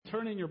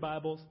turn in your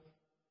Bibles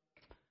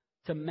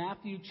to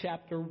Matthew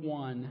chapter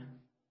 1.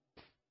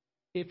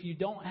 If you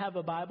don't have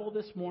a Bible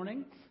this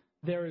morning,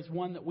 there is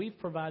one that we've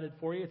provided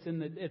for you.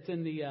 It's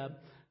in the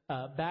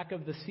back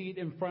of the seat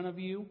in front of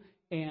you.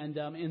 And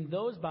in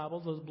those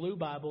Bibles, those blue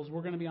Bibles,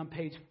 we're going to be on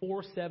page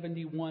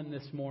 471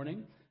 this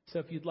morning. So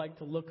if you'd like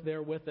to look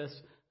there with us,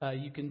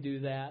 you can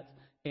do that.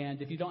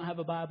 And if you don't have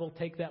a Bible,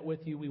 take that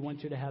with you. We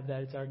want you to have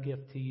that. It's our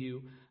gift to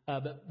you.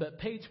 But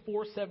page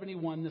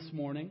 471 this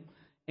morning.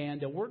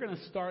 And we're going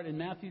to start in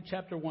Matthew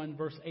chapter 1,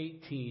 verse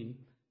 18.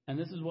 And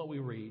this is what we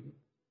read.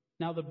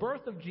 Now the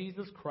birth of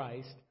Jesus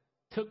Christ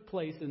took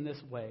place in this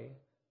way.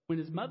 When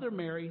his mother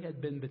Mary had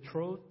been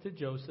betrothed to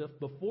Joseph,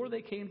 before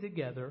they came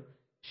together,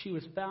 she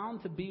was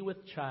found to be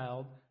with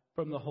child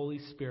from the Holy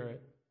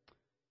Spirit.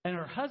 And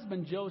her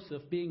husband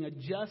Joseph, being a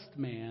just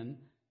man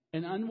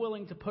and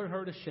unwilling to put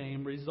her to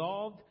shame,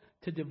 resolved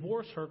to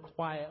divorce her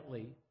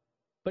quietly.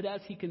 But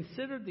as he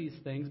considered these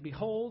things,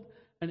 behold,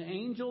 an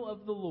angel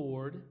of the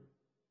Lord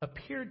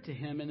appeared to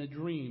him in a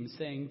dream,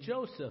 saying,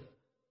 Joseph,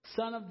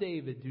 son of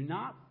David, do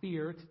not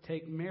fear to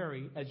take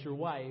Mary as your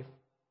wife,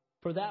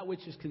 for that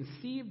which is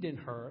conceived in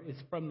her is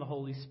from the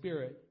Holy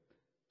Spirit.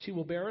 She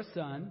will bear a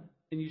son,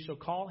 and you shall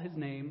call his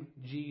name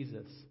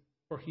Jesus,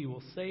 for he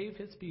will save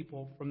his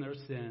people from their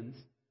sins.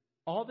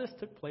 All this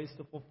took place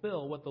to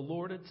fulfill what the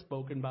Lord had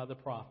spoken by the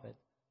prophet.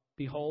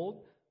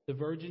 Behold, the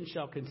virgin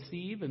shall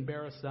conceive and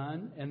bear a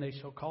son, and they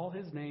shall call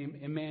his name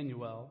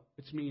Emmanuel,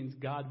 which means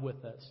God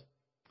with us.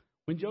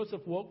 When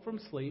Joseph woke from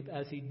sleep,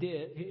 as he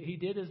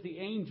did as the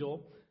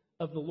angel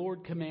of the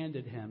Lord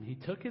commanded him. He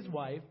took his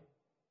wife,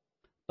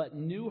 but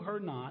knew her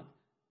not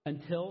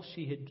until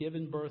she had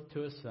given birth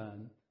to a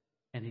son,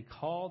 and he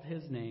called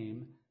his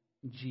name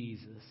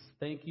Jesus.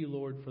 Thank you,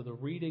 Lord, for the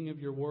reading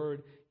of your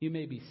word. You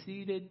may be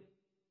seated.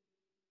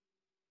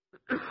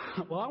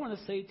 Well, I want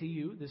to say to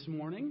you this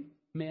morning,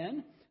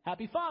 men,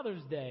 happy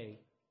Father's Day.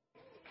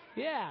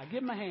 Yeah,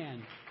 give them a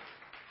hand.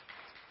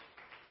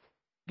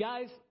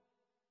 Guys,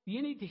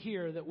 you need to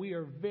hear that we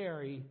are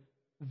very,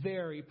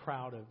 very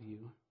proud of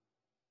you.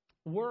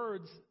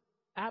 Words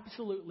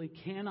absolutely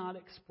cannot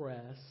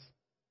express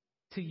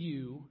to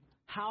you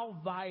how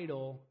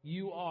vital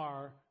you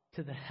are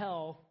to the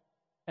health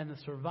and the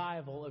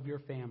survival of your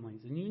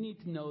families. And you need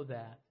to know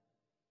that.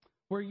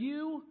 Where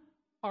you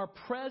are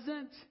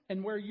present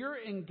and where you're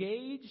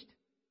engaged,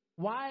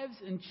 wives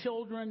and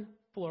children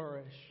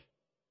flourish.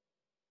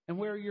 And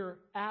where you're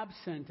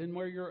absent and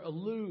where you're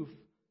aloof,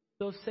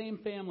 those same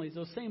families,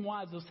 those same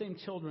wives, those same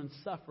children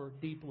suffer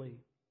deeply.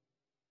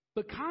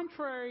 But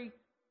contrary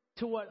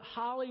to what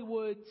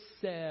Hollywood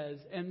says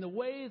and the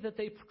way that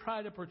they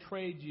try to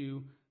portray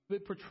you,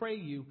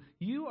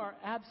 you are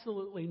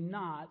absolutely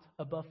not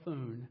a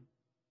buffoon.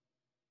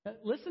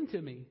 Listen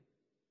to me.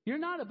 You're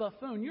not a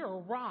buffoon. You're a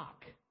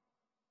rock.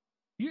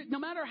 No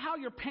matter how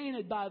you're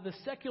painted by the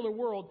secular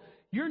world,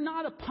 you're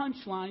not a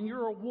punchline.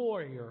 You're a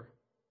warrior.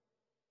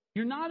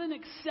 You're not an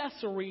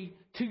accessory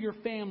to your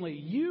family.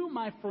 You,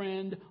 my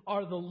friend,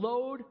 are the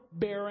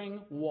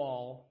load-bearing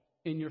wall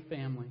in your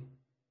family.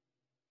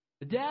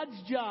 The dad's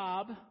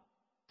job,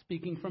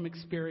 speaking from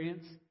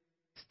experience,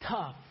 is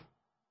tough.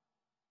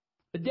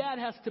 The dad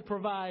has to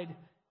provide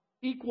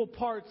equal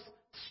parts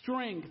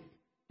strength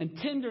and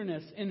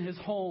tenderness in his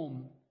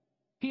home.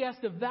 He has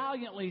to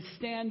valiantly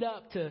stand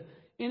up to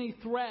any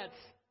threats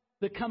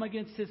that come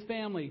against his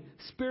family.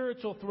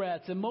 Spiritual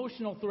threats,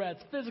 emotional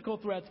threats, physical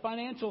threats,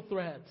 financial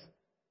threats.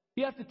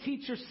 You have to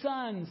teach your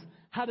sons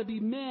how to be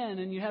men,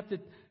 and you have to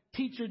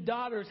teach your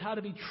daughters how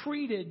to be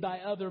treated by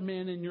other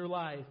men in their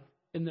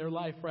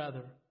life.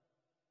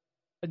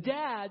 A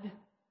dad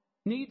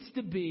needs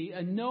to be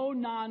a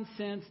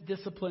no-nonsense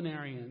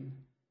disciplinarian.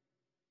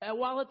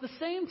 While at the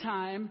same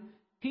time,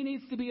 he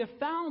needs to be a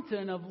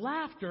fountain of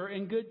laughter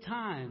in good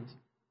times.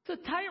 It's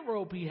a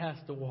tightrope he has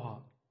to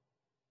walk.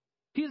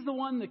 He's the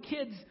one the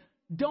kids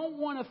don't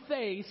want to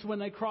face when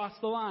they cross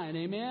the line.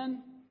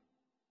 Amen?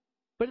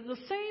 But at the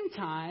same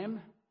time,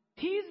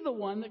 he's the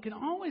one that can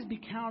always be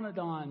counted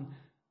on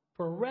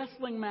for a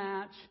wrestling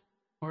match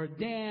or a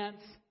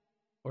dance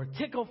or a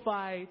tickle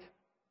fight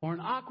or an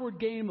awkward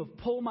game of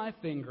pull my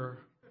finger.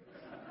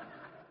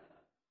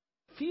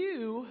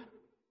 Few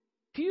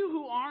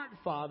who aren't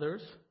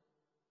fathers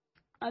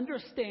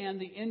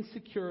understand the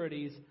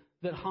insecurities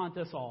that haunt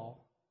us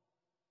all.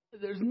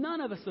 There's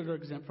none of us that are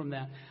exempt from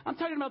that. I'm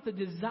talking about the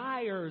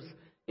desires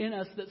in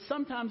us that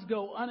sometimes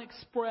go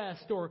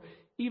unexpressed or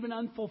even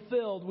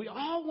unfulfilled. We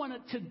all want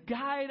it to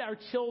guide our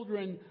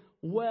children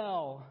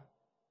well.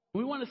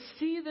 We want to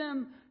see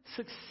them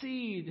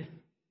succeed.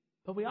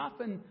 But we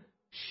often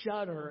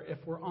shudder, if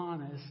we're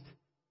honest,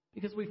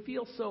 because we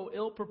feel so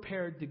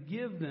ill-prepared to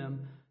give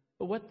them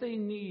what they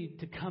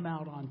need to come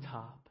out on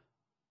top.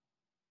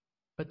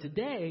 But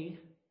today,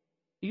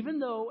 even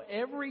though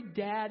every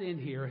dad in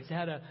here has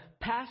had a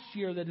past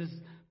year that has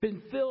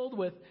been filled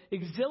with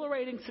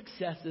exhilarating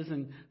successes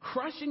and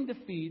crushing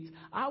defeats,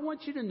 I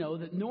want you to know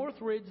that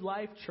Northridge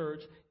Life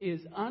Church is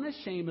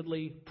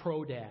unashamedly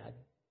pro-dad.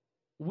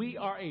 We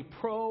are a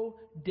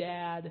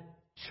pro-dad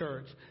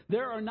church.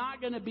 There are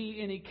not going to be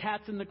any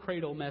cats in the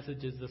cradle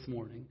messages this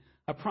morning.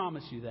 I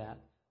promise you that.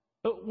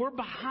 But we're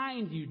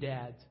behind you,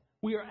 dads.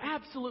 We are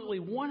absolutely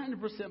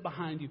 100%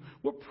 behind you.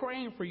 We're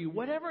praying for you.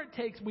 Whatever it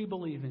takes, we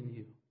believe in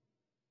you.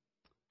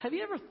 Have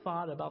you ever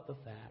thought about the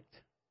fact?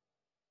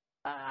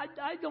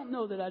 I don't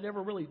know that I'd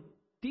ever really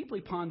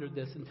deeply pondered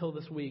this until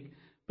this week.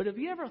 But have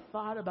you ever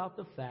thought about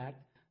the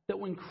fact that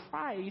when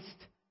Christ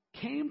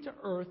came to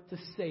earth to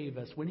save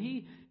us, when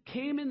he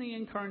came in the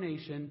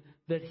incarnation,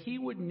 that he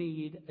would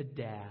need a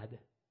dad?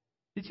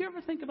 Did you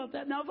ever think about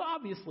that? Now,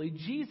 obviously,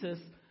 Jesus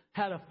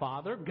had a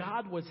father.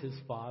 God was his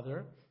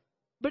father.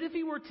 But if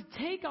he were to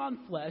take on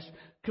flesh,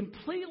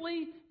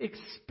 completely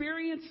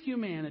experience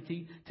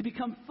humanity, to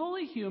become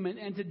fully human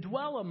and to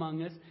dwell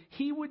among us,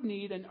 he would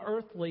need an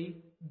earthly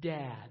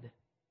dad.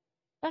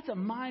 That's a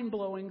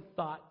mind-blowing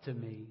thought to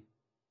me.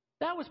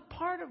 That was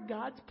part of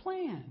God's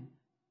plan,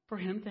 for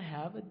him to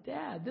have a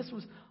dad. This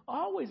was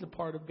always a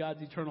part of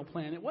God's eternal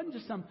plan. It wasn't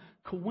just some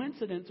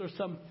coincidence or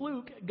some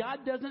fluke.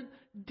 God doesn't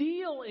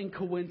deal in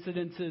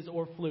coincidences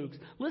or flukes.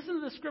 Listen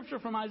to the scripture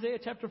from Isaiah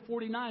chapter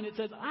 49. It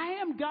says, I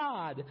am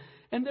God,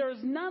 and there is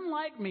none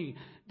like me,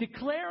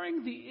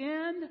 declaring the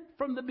end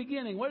from the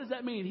beginning. What does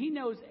that mean? He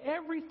knows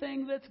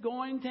everything that's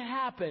going to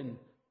happen.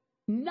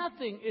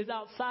 Nothing is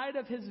outside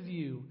of his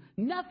view.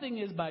 Nothing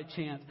is by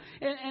chance.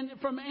 And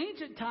from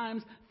ancient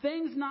times,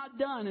 things not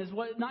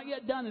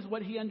yet done is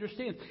what he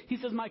understands. He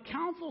says, my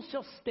counsel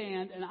shall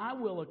stand, and I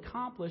will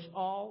accomplish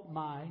all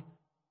my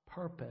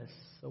purpose.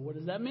 So what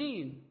does that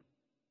mean?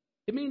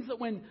 It means that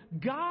when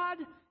God,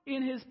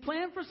 in his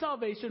plan for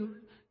salvation,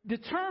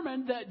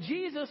 determined that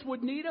Jesus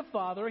would need a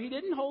father, he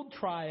didn't hold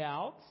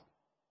tryouts.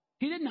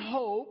 He didn't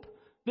hope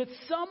that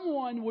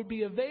someone would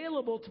be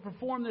available to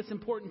perform this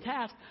important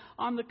task.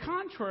 On the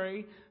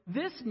contrary,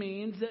 this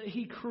means that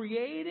he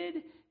created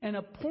and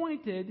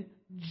appointed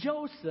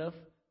Joseph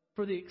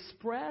for the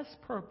express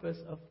purpose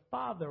of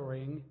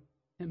fathering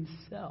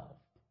himself.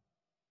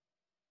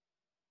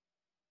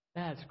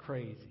 That's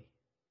crazy.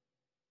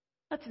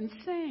 That's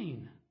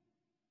insane.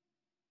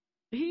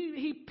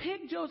 He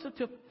picked Joseph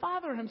to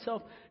father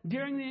himself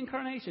during the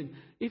incarnation.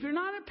 If you're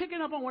not picking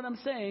up on what I'm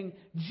saying,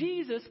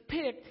 Jesus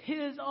picked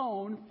his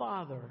own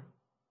father.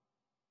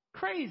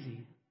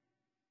 Crazy.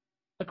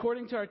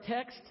 According to our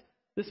text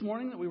this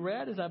morning that we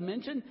read, as I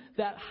mentioned,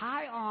 that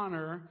high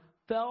honor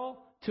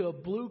fell to a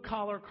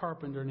blue-collar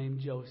carpenter named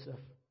Joseph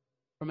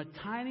from a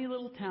tiny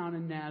little town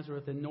in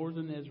Nazareth in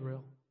northern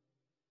Israel.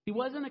 He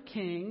wasn't a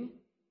king,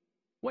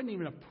 wasn't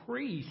even a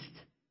priest,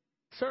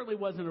 certainly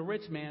wasn't a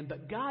rich man,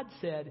 but God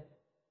said,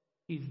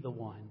 he's the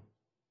one.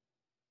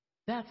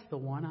 That's the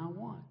one I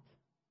want.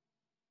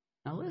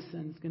 Now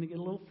listen, it's going to get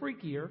a little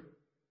freakier.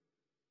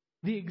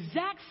 The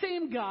exact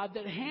same God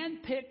that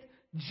handpicked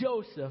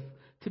Joseph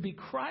to be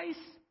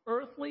Christ's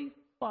earthly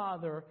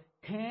father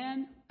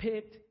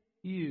handpicked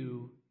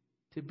you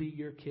to be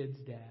your kid's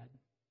dad.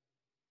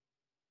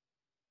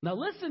 Now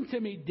listen to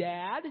me,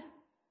 Dad.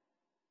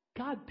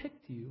 God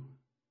picked you.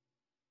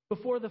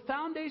 Before the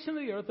foundation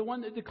of the earth, the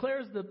one that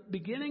declares the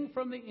beginning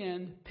from the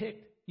end,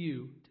 picked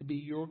you to be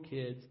your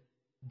kid's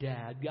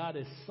dad. God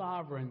is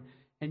sovereign,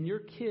 and your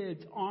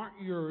kids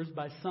aren't yours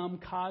by some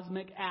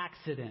cosmic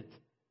accident.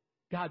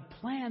 God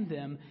planned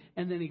them,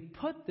 and then he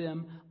put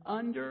them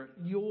under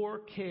your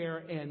care,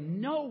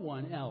 and no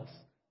one else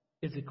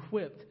is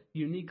equipped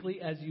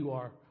uniquely as you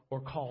are or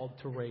called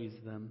to raise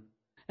them.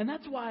 And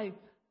that's why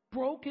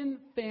broken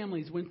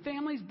families, when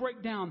families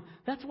break down,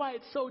 that's why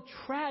it's so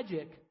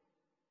tragic.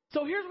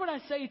 So here's what I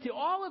say to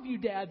all of you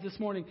dads this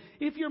morning.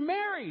 If you're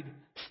married,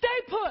 stay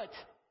put.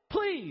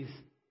 Please,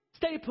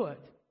 stay put.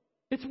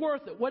 It's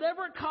worth it.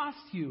 Whatever it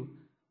costs you,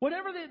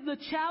 whatever the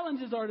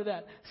challenges are to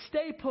that,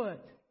 stay put.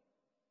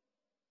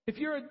 If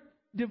you're a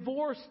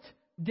divorced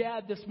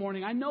dad this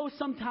morning, I know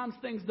sometimes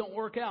things don't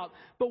work out,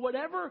 but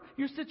whatever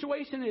your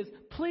situation is,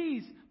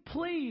 please,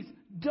 please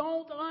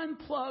don't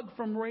unplug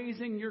from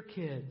raising your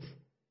kids.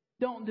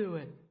 Don't do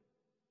it.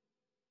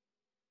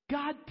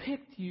 God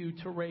picked you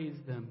to raise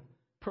them.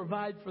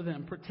 Provide for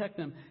them, protect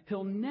them.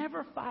 He'll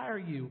never fire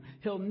you.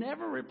 He'll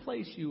never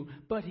replace you,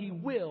 but he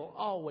will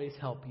always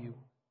help you.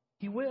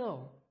 He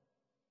will.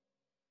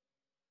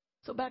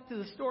 So back to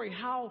the story.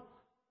 How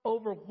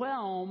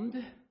overwhelmed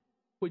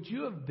would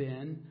you have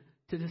been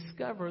to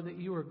discover that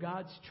you were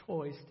God's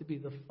choice to be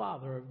the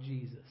father of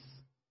Jesus?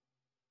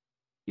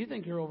 You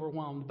think you're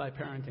overwhelmed by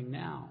parenting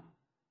now.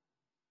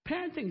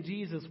 Parenting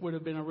Jesus would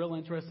have been a real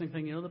interesting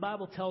thing. You know, the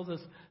Bible tells us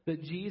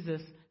that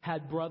Jesus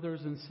had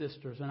brothers and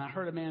sisters. And I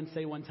heard a man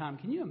say one time,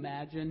 can you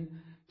imagine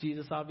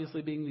Jesus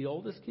obviously being the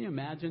oldest? Can you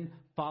imagine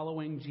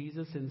following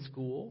Jesus in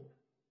school?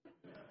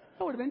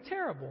 That would have been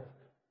terrible.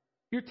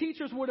 Your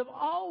teachers would have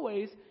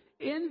always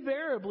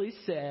invariably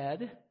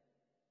said,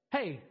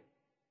 hey,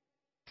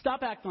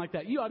 stop acting like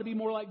that. You ought to be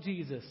more like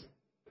Jesus.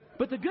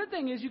 But the good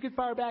thing is you could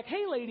fire back,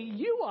 hey, lady,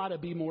 you ought to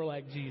be more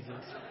like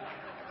Jesus.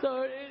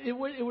 So it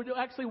would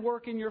actually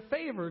work in your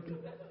favor.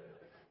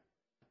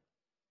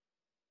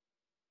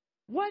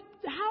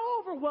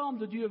 How overwhelmed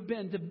would you have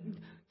been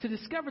to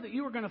discover that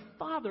you were going to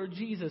father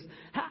Jesus?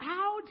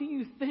 How do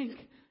you think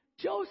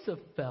Joseph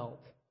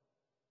felt.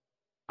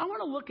 I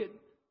want to look at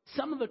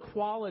some of the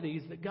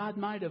qualities that God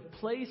might have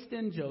placed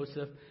in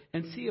Joseph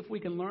and see if we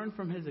can learn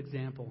from his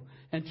example.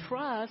 And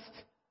trust,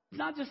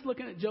 not just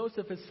looking at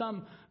Joseph as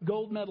some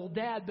gold medal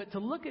dad, but to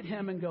look at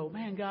him and go,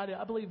 man, God,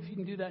 I believe if you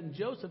can do that in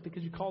Joseph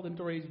because you called him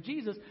to raise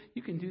Jesus,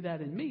 you can do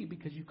that in me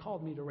because you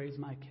called me to raise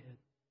my kid.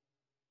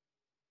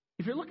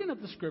 If you're looking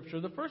at the scripture,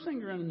 the first thing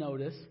you're going to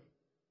notice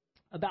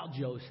about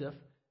Joseph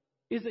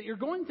is that you're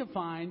going to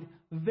find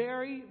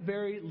very,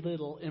 very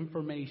little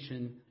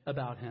information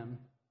about him.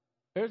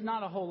 There's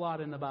not a whole lot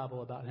in the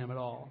Bible about him at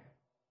all.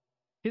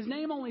 His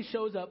name only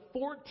shows up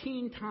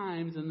 14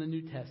 times in the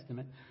New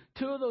Testament.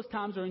 2 of those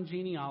times are in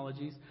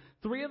genealogies.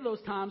 3 of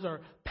those times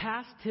are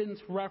past tense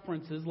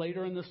references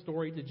later in the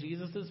story to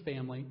Jesus'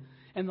 family.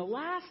 And the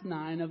last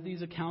 9 of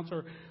these accounts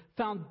are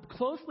found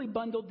closely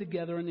bundled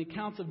together in the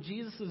accounts of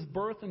Jesus'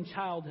 birth and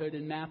childhood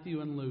in Matthew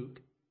and Luke.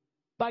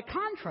 By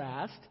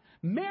contrast,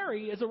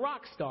 Mary is a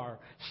rock star.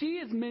 She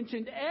is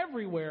mentioned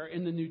everywhere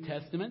in the New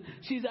Testament.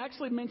 She's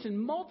actually mentioned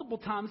multiple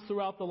times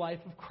throughout the life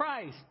of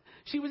Christ.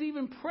 She was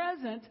even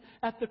present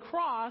at the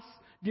cross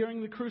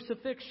during the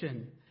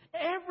crucifixion.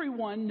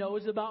 Everyone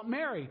knows about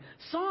Mary.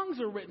 Songs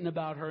are written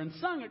about her and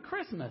sung at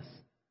Christmas,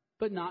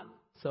 but not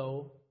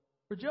so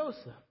for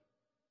Joseph.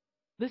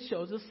 This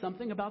shows us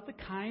something about the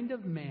kind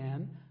of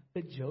man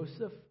that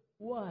Joseph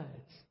was.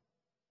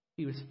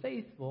 He was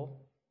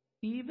faithful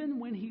even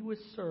when he was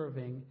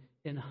serving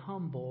in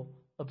humble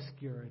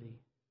obscurity.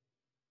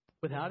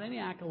 Without any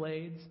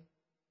accolades,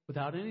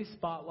 without any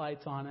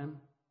spotlights on him,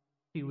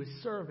 he was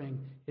serving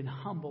in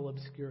humble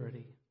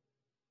obscurity.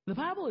 The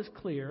Bible is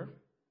clear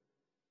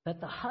that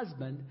the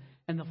husband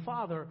and the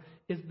father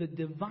is the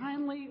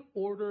divinely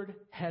ordered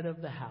head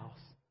of the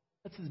house.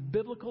 That's as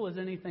biblical as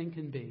anything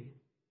can be.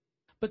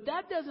 But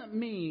that doesn't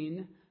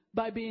mean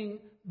by being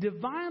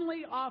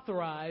divinely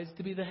authorized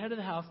to be the head of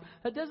the house,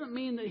 that doesn't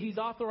mean that he's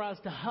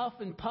authorized to huff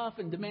and puff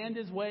and demand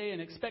his way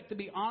and expect to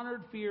be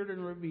honored, feared,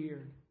 and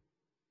revered.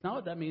 That's not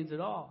what that means at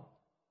all.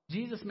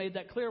 Jesus made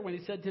that clear when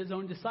he said to his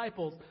own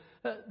disciples,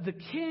 the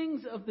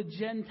kings of the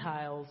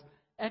Gentiles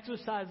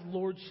exercise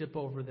lordship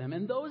over them,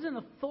 and those in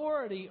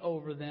authority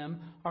over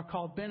them are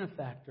called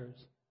benefactors.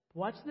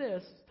 Watch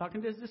this,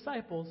 talking to his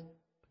disciples,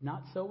 but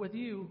not so with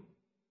you.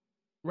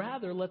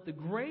 Rather, let the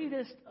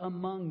greatest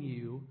among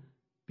you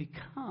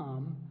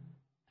become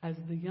as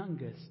the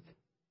youngest.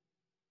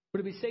 Would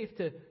it be safe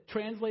to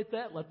translate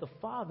that? Let the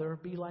father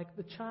be like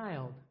the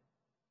child,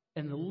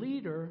 and the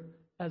leader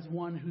as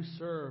one who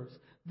serves.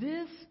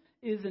 This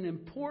is an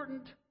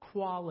important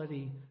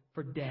quality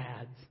for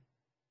dads.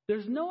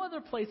 There's no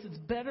other place that's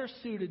better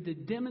suited to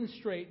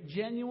demonstrate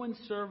genuine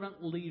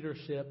servant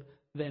leadership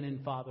than in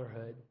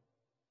fatherhood.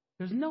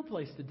 There's no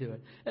place to do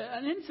it.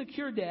 An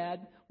insecure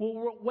dad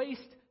will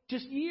waste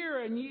just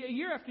year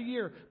after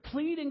year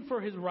pleading for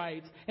his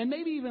rights and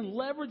maybe even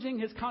leveraging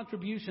his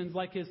contributions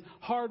like his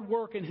hard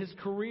work and his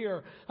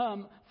career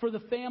for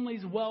the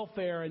family's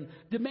welfare and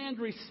demand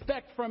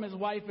respect from his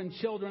wife and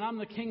children. I'm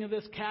the king of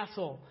this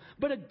castle.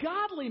 But a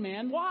godly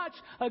man,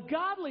 a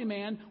godly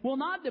man will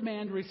not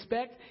demand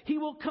respect. He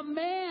will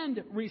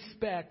command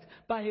respect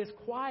by his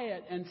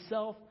quiet and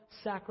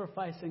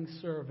self-sacrificing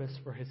service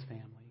for his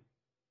family.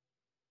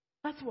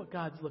 That's what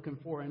God's looking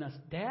for in us.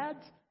 Dads,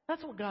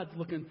 that's what God's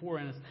looking for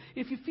in us.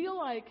 If you feel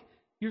like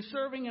you're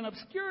serving in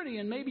obscurity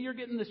and maybe you're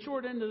getting the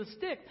short end of the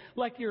stick,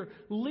 like you're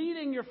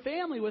leading your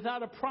family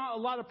without a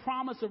lot of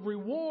promise of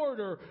reward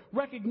or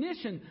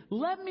recognition,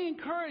 let me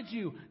encourage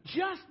you,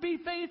 just be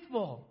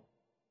faithful.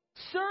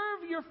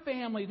 Serve your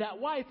family, that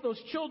wife,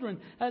 those children,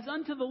 as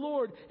unto the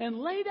Lord, and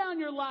lay down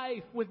your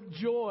life with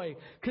joy.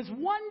 Because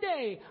one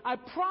day, I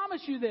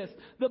promise you this,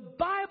 the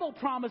Bible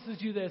promises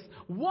you this,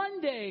 one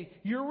day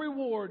your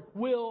reward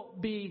will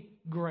be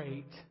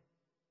great.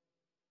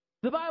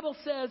 The Bible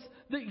says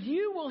that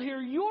you will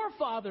hear your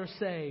Father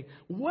say,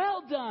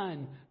 well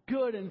done,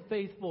 good and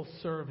faithful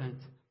servant.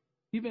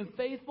 You've been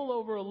faithful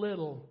over a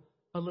little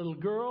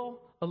girl,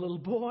 a little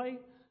boy,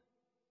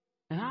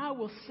 and I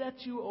will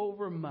set you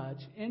over much.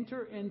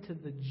 Enter into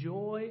the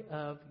joy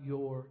of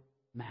your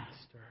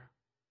master.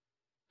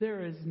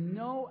 There is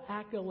no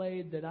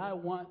accolade that I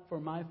want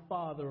for my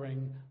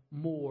fathering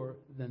more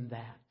than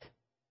that,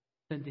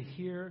 than to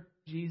hear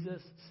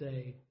Jesus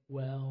say,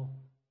 well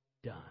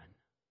done.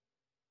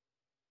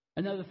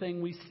 Another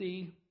thing we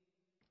see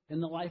in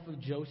the life of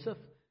Joseph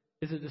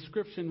is a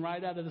description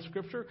right out of the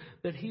Scripture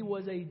that he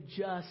was a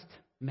just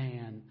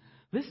man.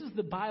 This is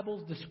the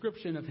Bible's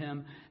description of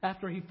him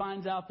after he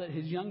finds out that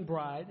his young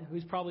bride, who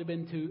he's probably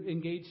been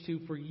engaged to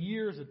for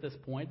years at this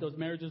point, those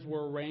marriages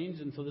were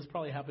arranged, and so this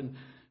probably happened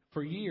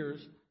for years,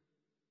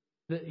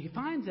 that he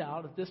finds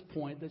out at this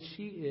point that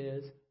she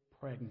is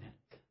pregnant.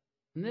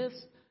 And this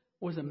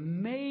was a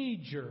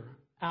major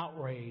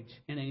outrage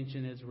in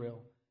ancient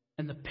Israel.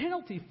 And the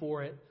penalty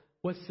for it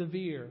was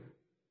severe.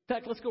 In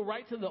fact, let's go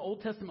right to the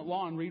Old Testament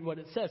law and read what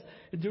it says.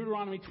 In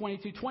Deuteronomy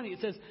 22:20,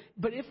 it says,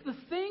 but if the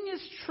thing is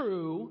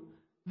true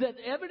that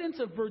evidence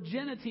of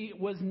virginity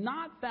was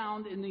not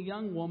found in the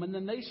young woman,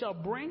 then they shall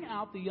bring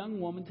out the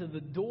young woman to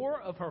the door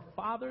of her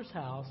father's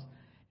house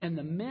And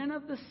the men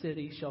of the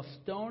city shall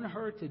stone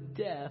her to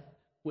death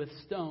with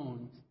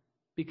stones,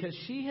 because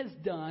she has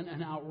done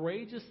an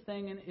outrageous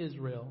thing in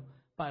Israel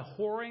by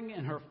whoring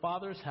in her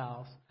father's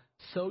house.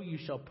 So you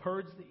shall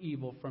purge the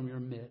evil from your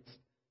midst.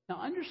 Now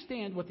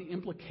understand what the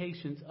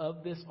implications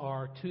of this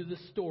are to the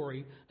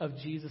story of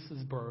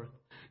Jesus' birth.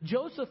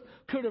 Joseph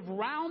could have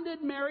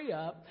rounded Mary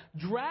up,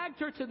 dragged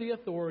her to the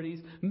authorities,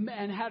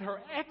 and had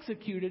her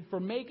executed for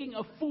making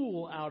a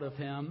fool out of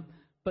him.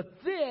 But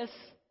this,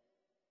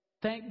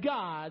 thank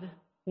God,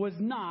 was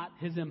not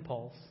his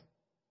impulse.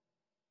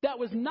 That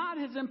was not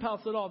his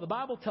impulse at all. The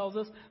Bible tells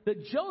us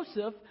that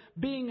Joseph,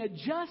 being a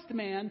just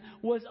man,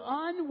 was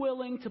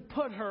unwilling to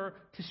put her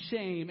to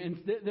shame, and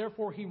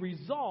therefore he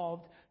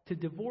resolved to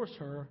divorce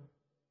her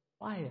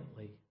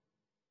quietly.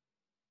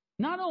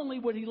 Not only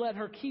would he let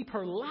her keep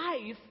her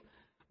life,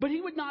 but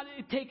he would not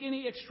take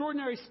any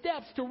extraordinary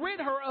steps to rid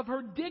her of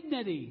her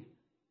dignity,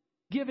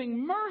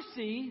 giving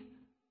mercy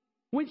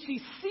when she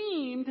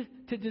seemed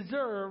to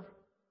deserve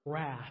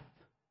wrath.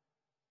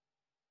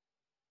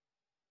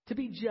 To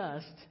be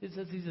just, it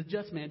says he's a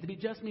just man. To be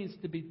just means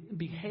to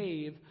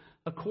behave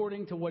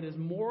according to what is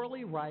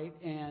morally right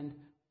and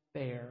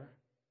fair.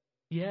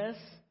 Yes,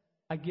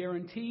 I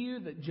guarantee you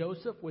that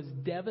Joseph was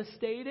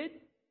devastated.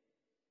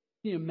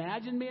 Can you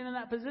imagine being in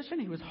that position?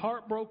 He was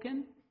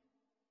heartbroken.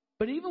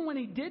 But even when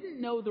he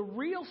didn't know the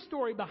real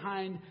story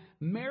behind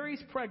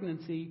Mary's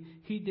pregnancy,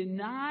 he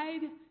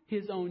denied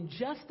his own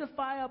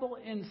justifiable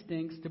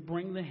instincts to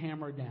bring the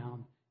hammer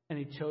down, and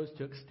he chose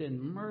to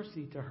extend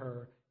mercy to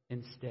her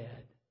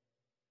instead.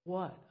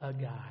 What a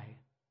guy.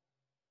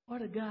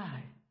 What a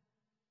guy.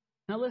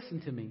 Now listen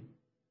to me.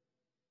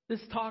 This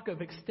talk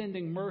of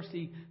extending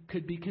mercy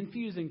could be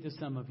confusing to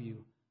some of you.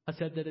 I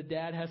said that a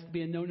dad has to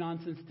be a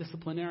no-nonsense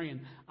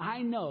disciplinarian.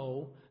 I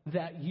know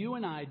that you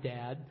and I,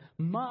 Dad,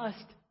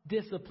 must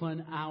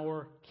discipline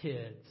our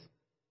kids.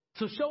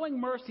 So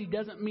showing mercy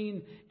doesn't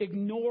mean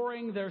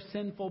ignoring their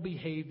sinful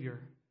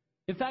behavior.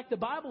 In fact, the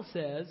Bible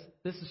says,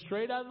 this is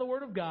straight out of the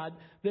Word of God,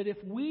 that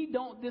if we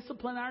don't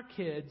discipline our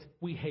kids,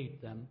 we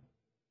hate them.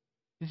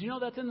 Did you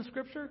know that's in the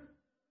Scripture?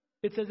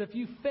 It says if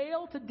you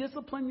fail to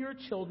discipline your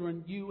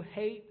children, you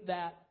hate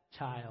that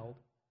child.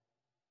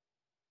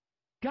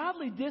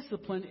 Godly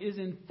discipline is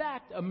in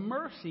fact a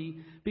mercy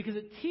because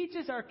it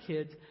teaches our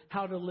kids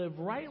how to live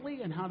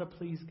rightly and how to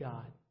please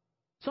God.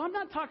 So I'm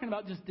not talking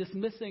about just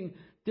dismissing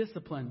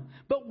discipline.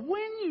 But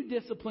when you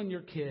discipline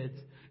your kids,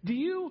 do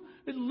you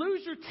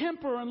lose your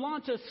temper and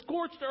launch a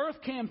scorched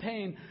earth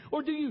campaign?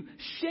 Or do you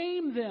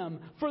shame them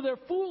for their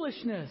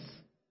foolishness?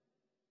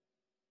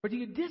 Or do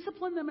you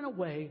discipline them in a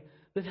way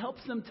that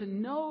helps them to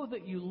know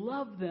that you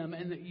love them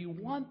and that you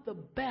want the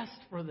best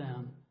for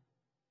them?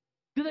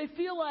 Do they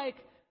feel like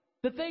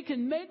that they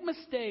can make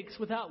mistakes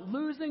without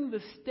losing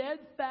the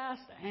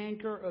steadfast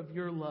anchor of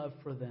your love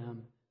for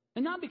them?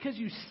 And not because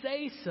you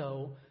say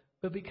so,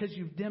 but because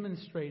you've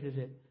demonstrated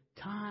it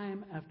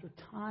time after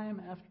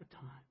time after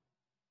time.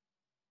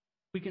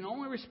 We can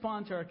only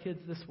respond to our kids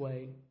this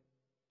way,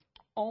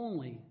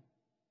 only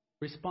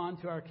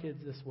respond to our kids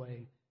this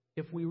way,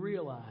 if we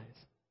realize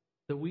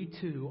that we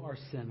too are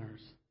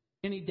sinners.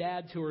 Any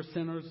dads who are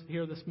sinners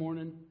here this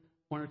morning?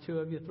 One or two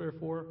of you, three or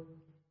four?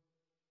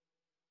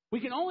 We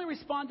can only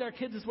respond to our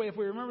kids this way if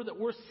we remember that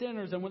we're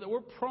sinners and that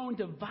we're prone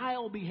to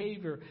vile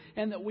behavior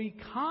and that we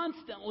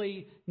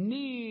constantly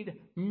need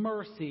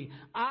mercy.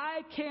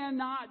 I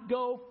cannot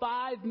go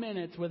 5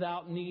 minutes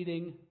without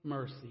needing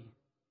mercy.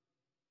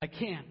 I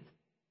can't.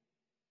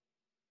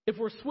 If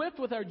we're swift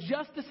with our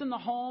justice in the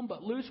home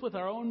but loose with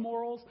our own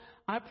morals,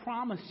 I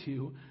promise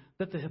you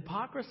that the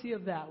hypocrisy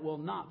of that will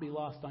not be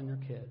lost on your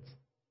kids.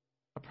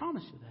 I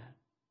promise you that.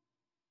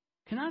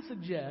 Can I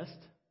suggest,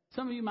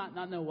 some of you might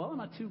not know, well,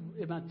 am I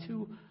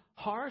too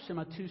harsh? Am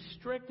I too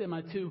strict? Am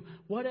I too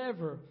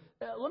whatever?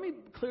 Let me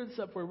clear this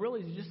up for you.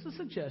 Really, it's just a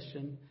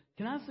suggestion.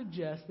 Can I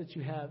suggest that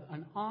you have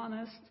an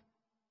honest,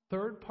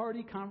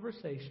 third-party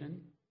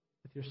conversation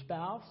with your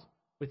spouse,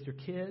 with your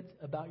kids,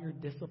 about your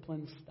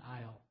discipline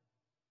style?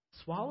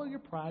 Swallow your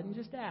pride and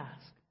just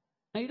ask.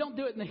 Now, you don't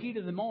do it in the heat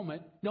of the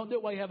moment. You don't do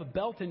it while you have a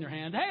belt in your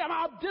hand. Hey, am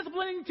I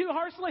disciplining too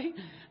harshly?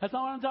 That's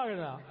not what I'm talking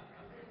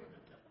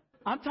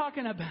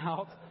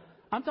about.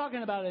 I'm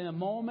talking about in a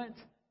moment,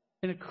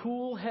 in a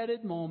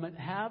cool-headed moment,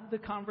 have the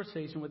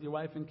conversation with your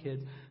wife and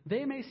kids.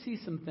 They may see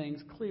some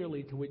things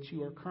clearly to which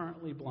you are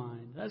currently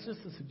blind. That's just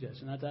a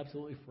suggestion. That's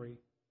absolutely free.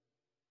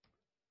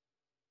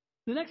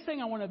 The next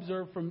thing I want to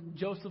observe from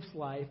Joseph's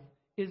life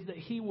is that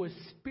he was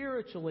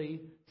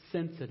spiritually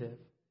sensitive.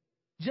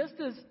 Just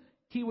as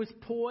he was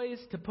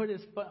poised to put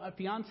his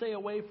fiancée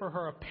away for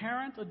her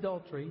apparent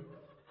adultery.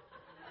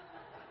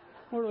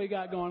 What do we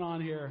got going on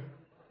here?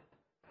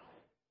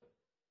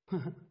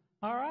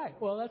 All right.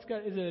 Well, that's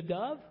good. Is it a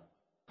dove?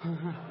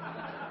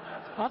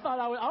 I thought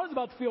I was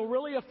about to feel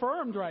really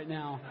affirmed right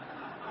now.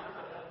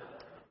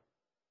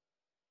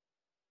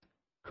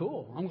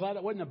 Cool. I'm glad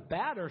it wasn't a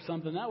bat or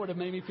something. That would have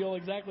made me feel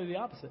exactly the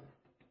opposite.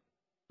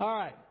 All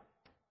right.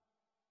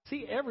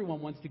 See,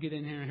 everyone wants to get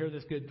in here and hear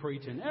this good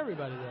preaching.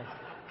 Everybody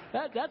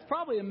does. That's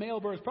probably a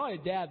male bird. It's probably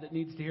a dad that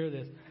needs to hear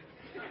this.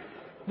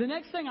 The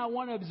next thing I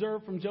want to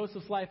observe from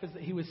Joseph's life is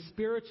that he was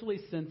spiritually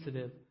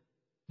sensitive.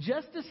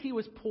 Just as he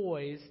was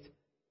poised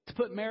to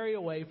put Mary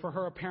away for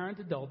her apparent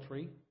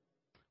adultery,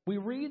 we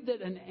read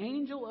that an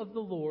angel of the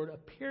Lord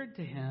appeared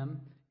to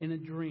him in a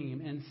dream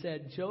and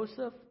said,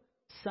 Joseph,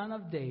 son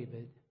of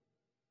David,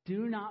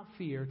 do not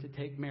fear to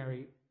take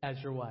Mary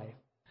as your wife.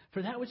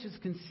 For that which is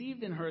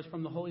conceived in her is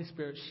from the Holy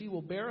Spirit. She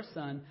will bear a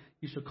son.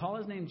 You shall call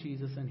his name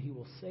Jesus, and he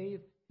will save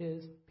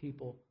his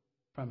people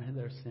from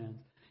their sins.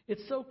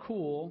 It's so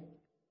cool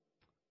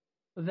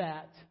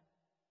that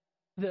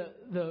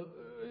the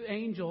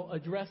angel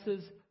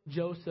addresses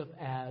Joseph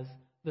as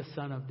the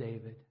son of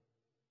David.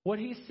 What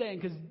he's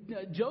saying, because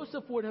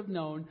Joseph would have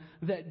known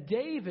that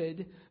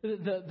David,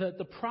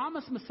 the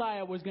promised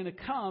Messiah, was going to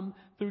come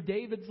through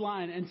David's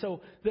line. And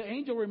so the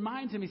angel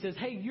reminds him, he says,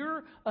 hey,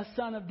 you're a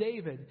son of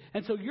David.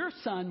 And so your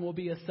son will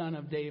be a son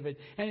of David.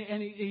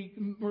 And he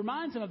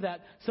reminds him of that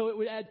so it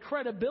would add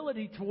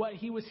credibility to what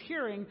he was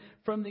hearing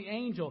from the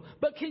angel.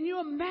 But can you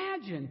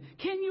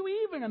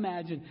even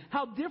imagine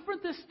how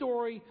different this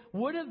story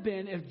would have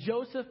been if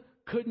Joseph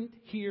couldn't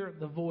hear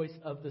the voice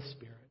of the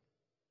Spirit?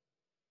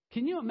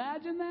 Can you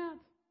imagine that?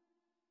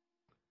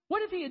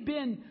 What if he had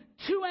been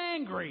too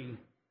angry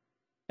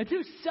and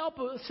too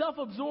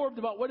self-absorbed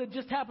about what had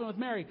just happened with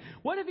Mary?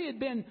 What if he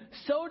had been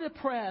so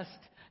depressed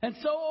and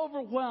so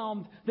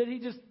overwhelmed that he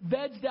just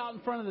vegged out in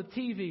front of the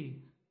TV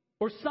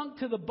or sunk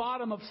to the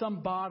bottom of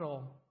some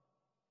bottle?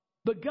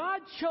 But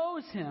God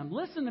chose him.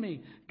 Listen to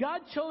me.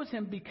 God chose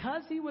him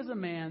because he was a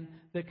man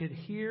that could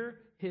hear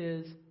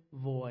his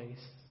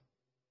voice.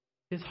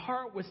 His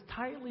heart was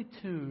tightly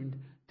tuned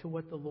to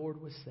what the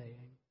Lord was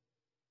saying.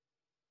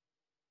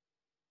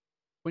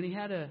 When he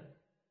had a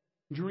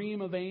dream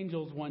of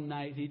angels one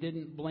night, he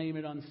didn't blame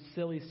it on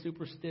silly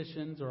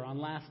superstitions or on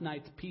last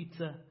night's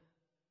pizza.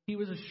 He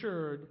was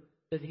assured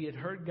that he had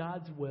heard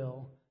God's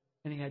will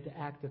and he had to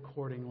act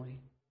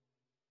accordingly.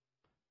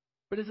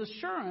 But his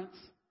assurance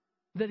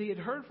that he had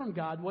heard from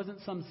God wasn't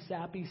some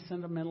sappy,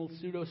 sentimental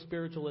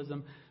pseudo-spiritualism,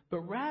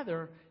 but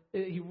rather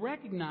he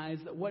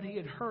recognized that what he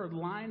had heard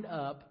lined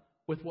up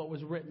with what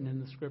was written in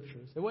the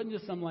Scriptures. It wasn't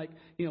just some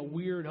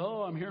weird,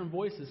 I'm hearing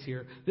voices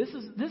here.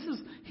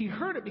 He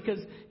heard it because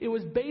it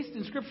was based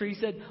in Scripture. He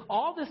said,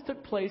 all this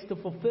took place to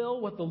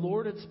fulfill what the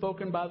Lord had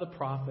spoken by the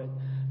prophet.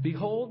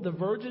 Behold, the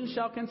virgin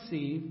shall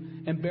conceive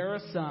and bear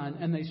a son,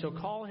 and they shall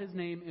call his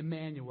name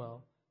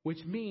Emmanuel,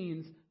 which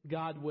means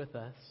God with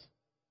us.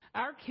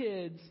 Our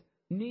kids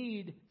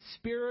need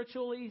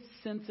spiritually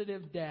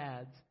sensitive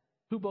dads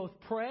who both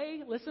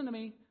pray, listen to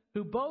me,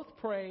 who both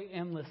pray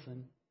and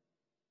listen.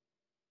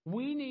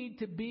 We need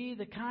to be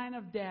the kind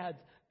of dads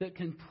that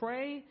can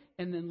pray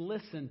and then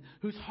listen,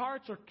 whose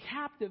hearts are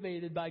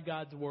captivated by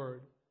God's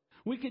Word.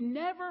 We can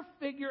never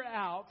figure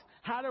out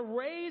how to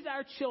raise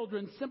our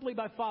children simply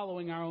by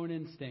following our own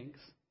instincts.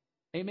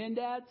 Amen,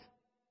 dads?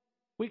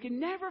 We can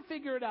never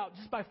figure it out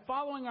just by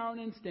following our own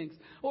instincts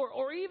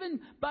or even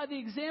by the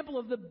example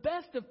of the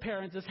best of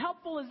parents, as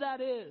helpful as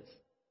that is.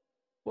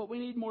 What we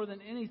need more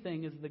than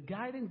anything is the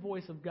guiding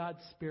voice of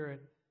God's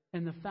Spirit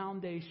and the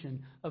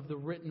foundation of the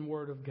written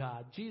Word of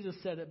God. Jesus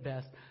said it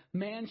best,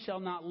 man shall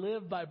not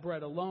live by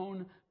bread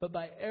alone, but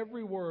by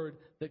every word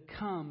that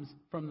comes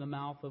from the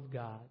mouth of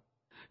God.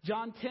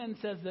 John 10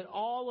 says that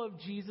all of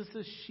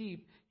Jesus'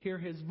 sheep hear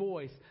his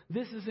voice.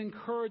 This is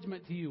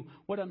encouragement to you.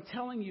 What I'm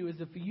telling you is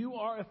if you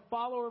are a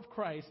follower of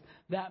Christ,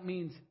 that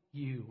means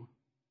you.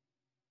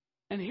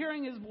 And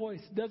hearing his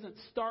voice doesn't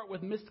start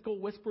with mystical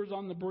whispers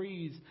on the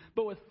breeze,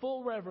 but with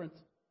full reverence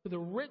for the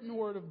written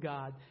Word of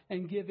God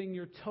and giving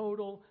your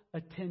total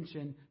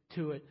attention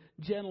to it.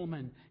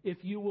 Gentlemen, if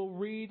you will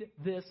read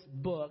this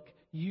book,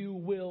 you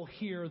will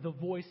hear the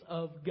voice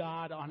of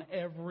God on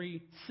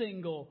every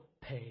single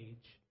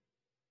page.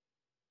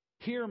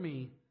 Hear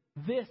me.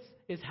 This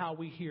is how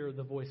we hear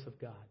the voice of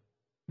God.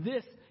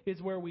 This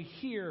is where we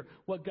hear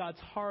what God's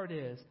heart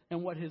is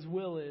and what His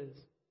will is.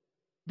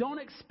 Don't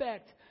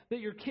expect that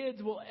your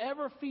kids will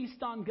ever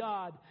feast on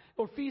God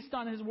or feast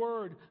on His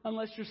Word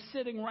unless you're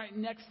sitting right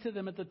next to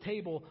them at the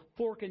table,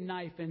 fork and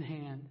knife in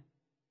hand.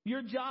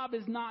 Your job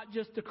is not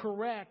just to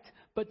correct,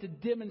 but to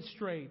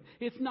demonstrate.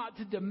 It's not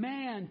to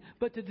demand,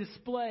 but to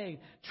display.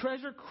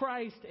 Treasure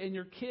Christ and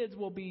your kids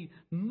will be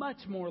much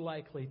more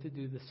likely to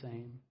do the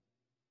same.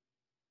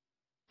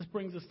 This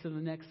brings us to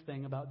the next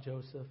thing about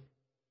Joseph.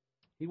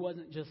 He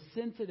wasn't just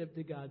sensitive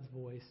to God's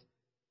voice.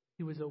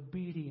 He was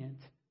obedient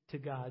to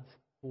God's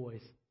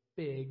voice.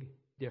 Big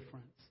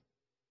difference.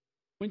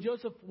 When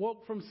Joseph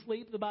woke from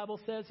sleep, the Bible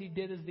says he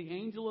did as the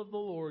angel of the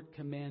Lord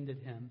commanded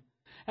him.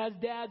 As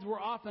dads, we're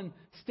often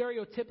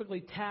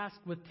stereotypically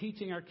tasked with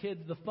teaching our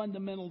kids the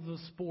fundamentals of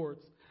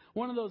sports.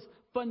 One of those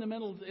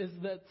fundamentals is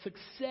that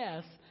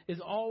success is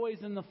always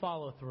in the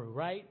follow-through,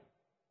 right?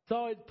 It's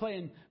always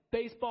playing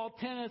baseball,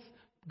 tennis,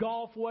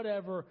 golf,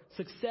 whatever.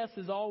 Success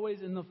is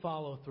always in the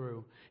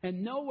follow-through.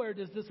 And nowhere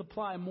does this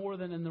apply more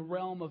than in the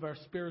realm of our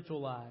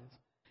spiritual lives.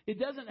 It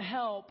doesn't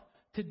help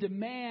to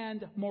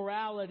demand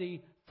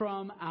morality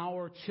from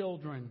our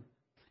children.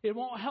 It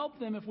won't help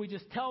them if we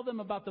just tell them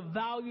about the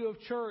value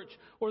of church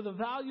or the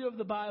value of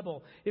the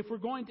Bible. If we're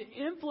going to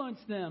influence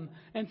them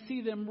and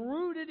see them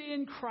rooted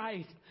in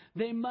Christ,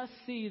 they must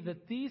see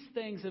that these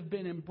things have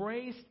been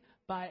embraced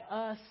by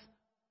us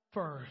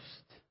first,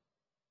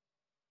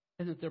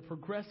 and that they're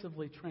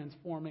progressively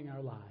transforming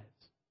our lives.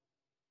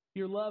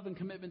 Your love and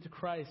commitment to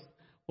Christ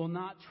will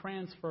not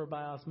transfer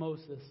by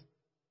osmosis,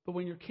 but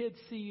when your kids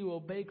see you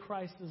obey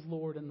Christ as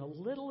Lord in the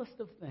littlest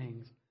of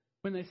things,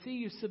 when they see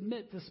you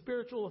submit to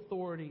spiritual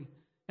authority,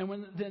 and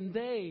then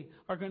they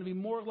are going to be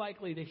more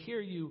likely to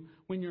hear you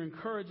when you're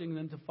encouraging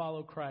them to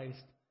follow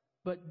Christ.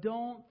 But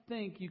don't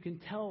think you can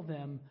tell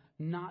them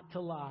not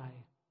to lie,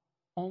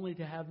 only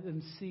to have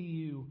them see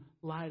you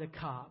lie to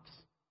cops,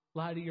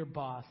 lie to your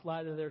boss,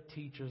 lie to their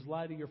teachers,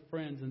 lie to your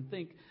friends, and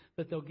think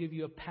that they'll give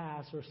you a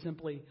pass or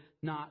simply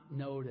not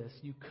notice.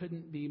 You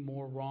couldn't be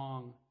more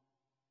wrong.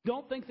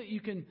 Don't think that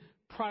you can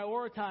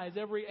prioritize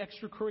every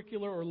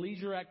extracurricular or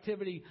leisure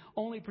activity,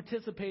 only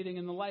participating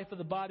in the life of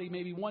the body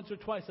maybe once or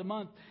twice a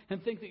month,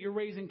 and think that you're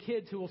raising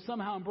kids who will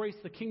somehow embrace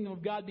the kingdom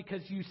of God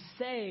because you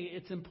say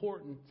it's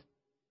important.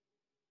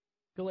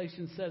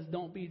 Galatians says,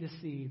 don't be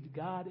deceived.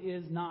 God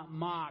is not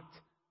mocked.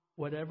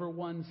 Whatever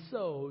one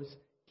sows,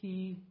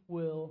 he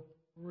will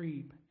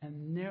reap.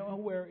 And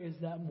nowhere is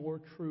that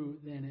more true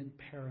than in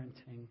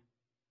parenting.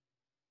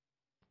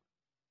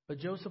 But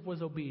Joseph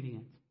was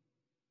obedient.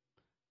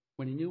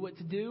 When he knew what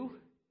to do,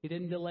 he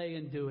didn't delay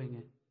in doing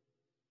it.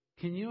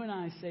 Can you and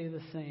I say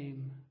the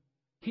same?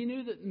 He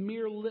knew that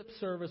mere lip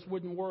service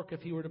wouldn't work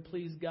if he were to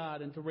please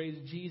God and to raise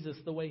Jesus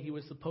the way he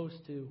was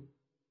supposed to.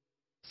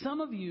 Some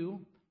of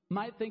you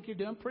might think you're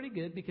doing pretty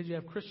good because you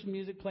have Christian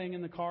music playing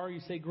in the car,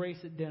 you say grace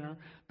at dinner,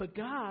 but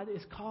God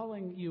is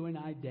calling you and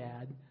I,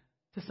 Dad,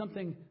 to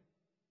something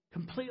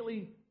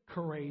completely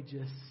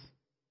courageous.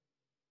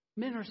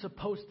 Men are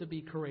supposed to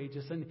be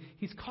courageous, and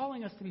He's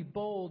calling us to be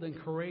bold and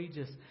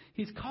courageous.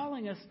 He's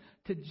calling us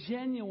to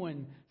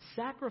genuine,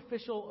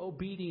 sacrificial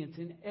obedience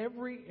in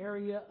every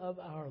area of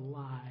our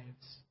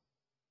lives.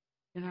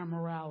 In our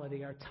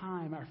morality, our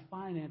time, our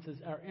finances,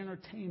 our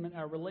entertainment,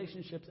 our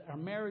relationships, our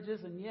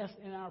marriages, and yes,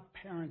 in our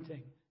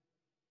parenting.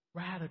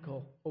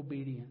 Radical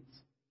obedience.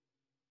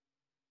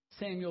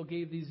 Samuel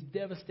gave these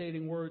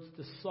devastating words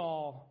to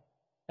Saul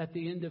at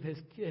the end of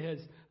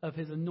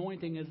his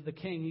anointing as the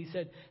king. He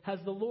said, "Has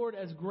the Lord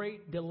as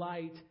great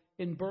delight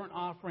in burnt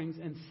offerings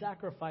and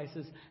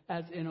sacrifices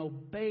as in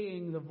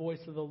obeying the voice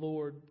of the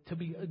Lord?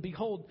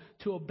 Behold,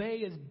 to obey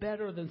is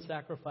better than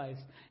sacrifice,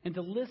 and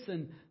to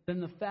listen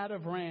than the fat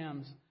of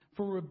rams.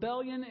 For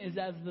rebellion is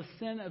as the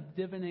sin of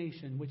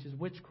divination, which is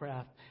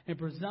witchcraft, and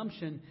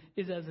presumption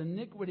is as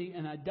iniquity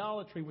and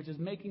idolatry, which is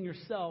making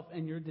yourself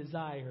and your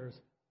desires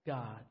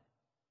God."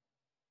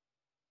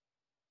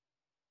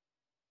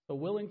 So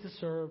willing to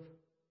serve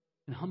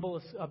in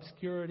humble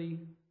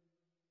obscurity,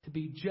 to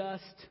be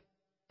just,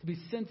 to be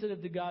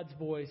sensitive to God's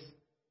voice,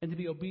 and to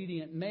be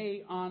obedient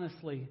may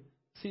honestly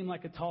seem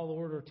like a tall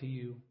order to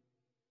you.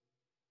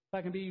 If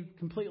I can be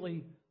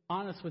completely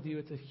honest with you,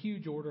 it's a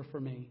huge order for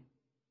me.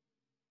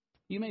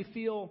 You may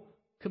feel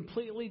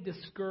completely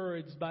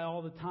discouraged by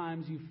all the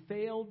times you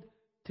failed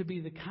to be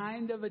the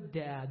kind of a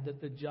dad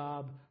that the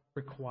job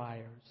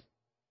requires.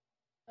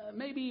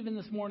 Maybe even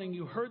this morning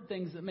you heard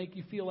things that make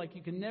you feel like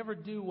you can never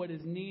do what is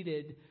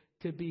needed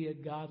to be a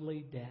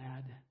godly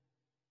dad.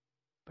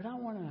 But I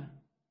want to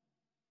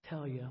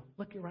tell you,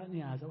 look you right in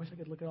the eyes. I wish I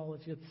could look at all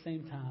of you at the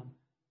same time.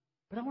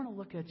 But I want to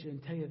look at you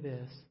and tell you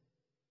this.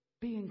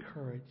 Be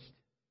encouraged.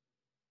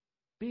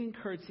 Be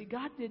encouraged. See,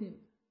 God didn't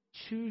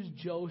choose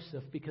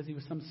Joseph because he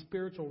was some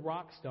spiritual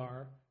rock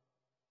star.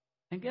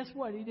 And guess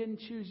what? He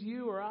didn't choose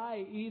you or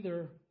I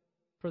either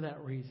for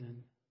that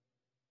reason.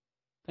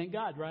 Thank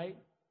God, right?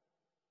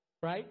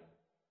 Right?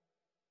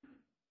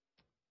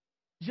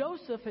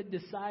 Joseph had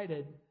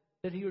decided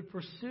that he would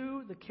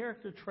pursue the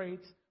character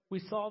traits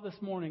we saw this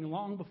morning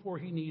long before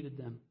he needed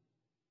them.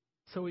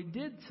 So he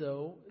did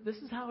so. This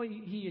is how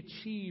he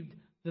achieved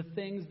the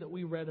things that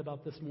we read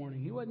about this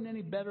morning. He wasn't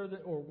any better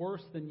or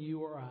worse than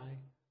you or I.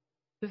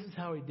 This is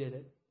how he did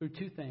it, through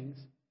two things: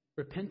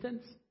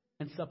 repentance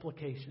and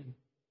supplication.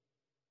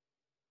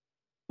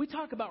 We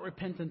talk about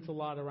repentance a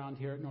lot around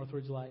here at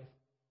Northridge Life.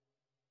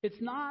 It's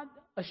not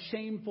a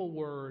shameful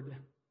word.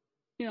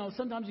 You know,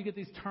 sometimes you get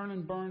these turn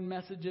and burn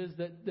messages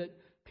that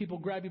people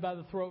grab you by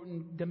the throat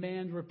and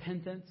demand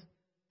repentance.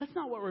 That's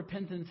not what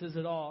repentance is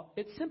at all.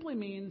 It simply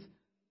means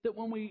that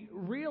when we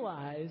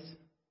realize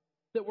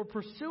that we're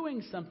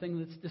pursuing something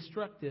that's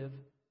destructive,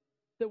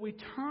 that we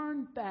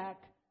turn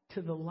back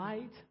to the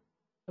light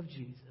of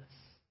Jesus.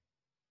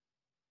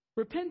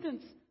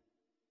 Repentance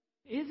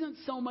isn't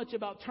so much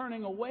about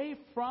turning away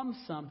from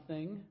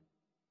something.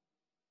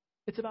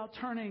 It's about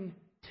turning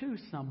to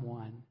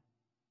someone.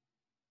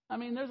 I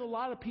mean, there's a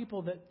lot of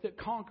people that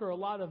conquer a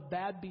lot of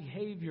bad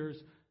behaviors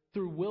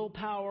through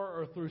willpower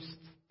or through,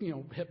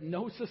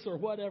 hypnosis or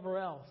whatever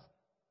else.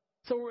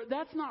 So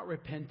that's not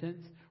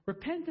repentance.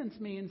 Repentance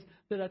means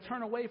that I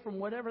turn away from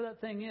whatever that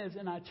thing is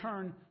and I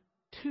turn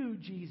to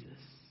Jesus.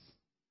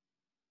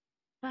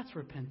 That's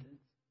repentance.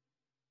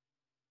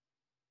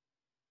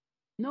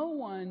 No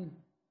one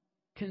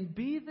can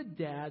be the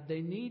dad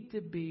they need to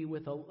be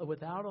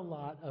without a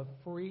lot of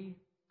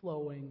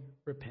free-flowing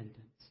repentance.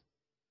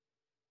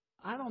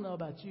 I don't know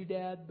about you,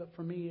 Dad, but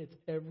for me, it's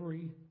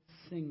every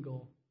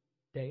single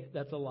day.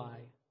 That's a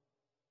lie.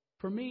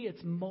 For me,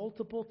 it's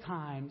multiple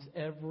times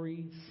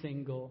every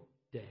single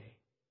day.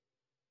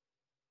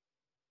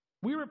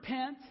 We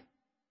repent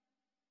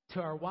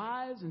to our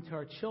wives and to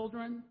our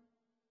children.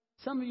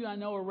 Some of you I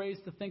know are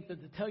raised to think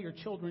that to tell your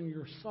children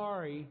you're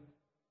sorry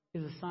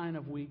is a sign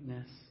of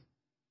weakness.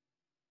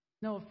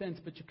 No offense,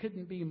 but you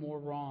couldn't be more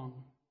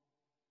wrong.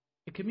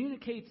 It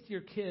communicates to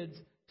your kids,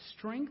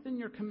 strengthen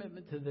your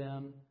commitment to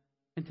them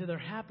and to their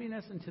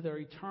happiness and to their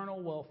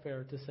eternal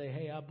welfare to say,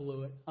 hey, I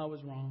blew it. I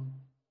was wrong.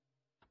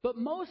 But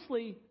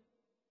mostly,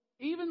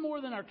 even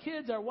more than our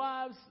kids, our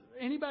wives,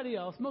 anybody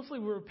else, mostly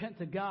we repent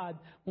to God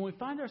when we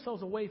find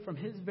ourselves away from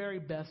His very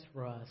best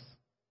for us.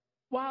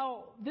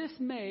 While this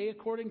may,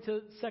 according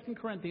to 2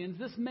 Corinthians,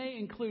 this may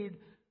include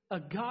a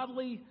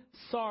godly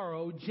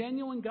sorrow,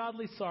 genuine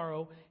godly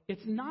sorrow,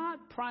 it's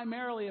not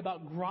primarily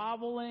about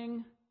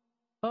groveling.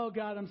 Oh,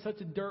 God, I'm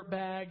such a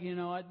dirtbag.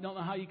 I don't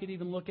know how you could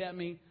even look at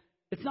me.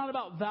 It's not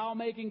about vow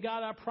making.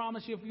 God, I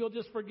promise you, if you'll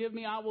just forgive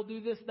me, I will do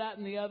this, that,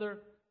 and the other.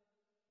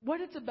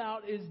 What it's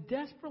about is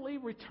desperately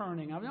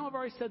returning. I know I've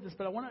already said this,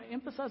 but I want to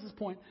emphasize this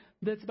point,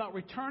 that it's about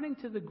returning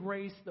to the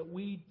grace that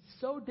we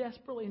so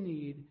desperately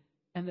need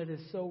and that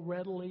is so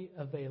readily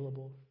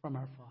available from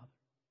our Father.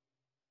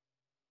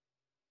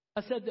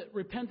 I said that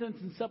repentance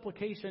and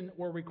supplication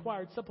were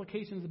required.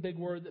 Supplication is a big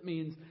word that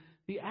means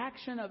the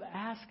action of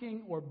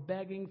asking or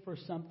begging for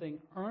something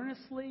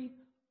earnestly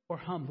or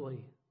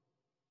humbly.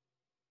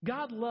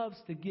 God loves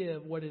to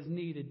give what is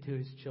needed to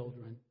His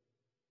children.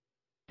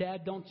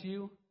 Dad, don't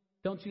you?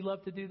 Don't you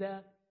love to do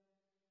that?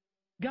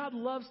 God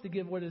loves to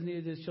give what is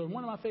needed to His children.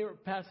 One of my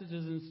favorite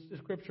passages in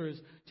Scripture is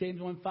James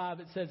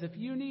 1:5. It says, if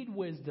you need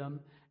wisdom,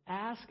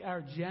 ask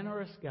our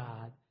generous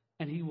God,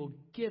 and He will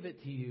give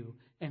it to you,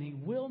 and He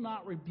will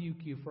not rebuke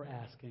you for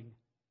asking.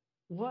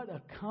 What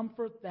a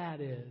comfort that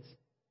is.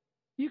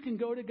 You can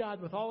go to God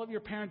with all of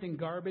your parenting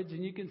garbage,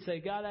 and you can say,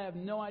 God, I have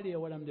no idea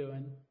what I'm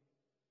doing.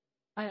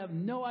 I have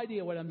no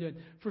idea what I'm doing.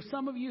 For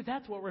some of you,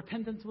 that's what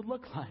repentance would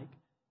look like.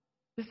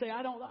 To say,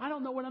 I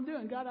don't know what I'm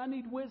doing. God, I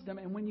need wisdom.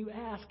 And when you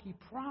ask, He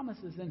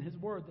promises in His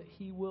Word that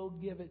He will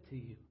give it to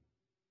you.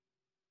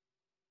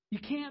 You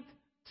can't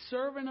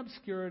serve in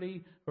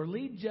obscurity or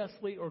lead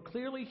justly or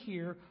clearly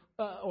hear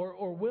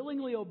or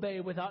willingly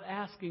obey without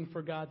asking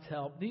for God's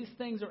help. These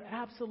things are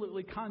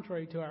absolutely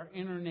contrary to our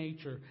inner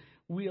nature.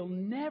 We'll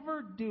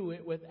never do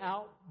it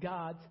without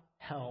God's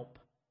help.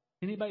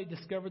 Anybody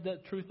discovered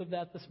the truth of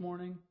that this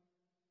morning?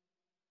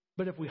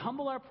 But if we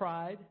humble our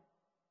pride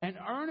and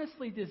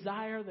earnestly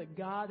desire that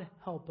God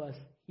help us,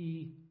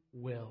 He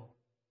will.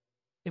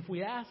 If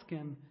we ask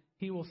Him,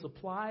 He will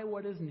supply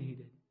what is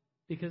needed.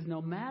 Because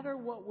no matter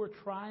what we're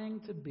trying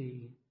to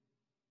be,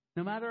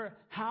 no matter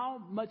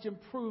how much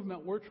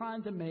improvement we're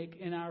trying to make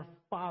in our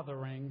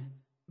fathering,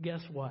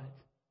 guess what?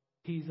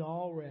 He's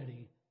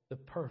already the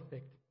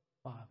perfect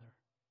Father.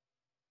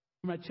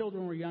 When my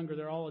children were younger,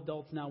 they're all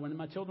adults now. When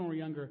my children were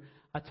younger,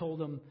 I told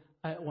them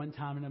at one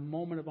time, in a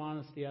moment of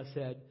honesty, I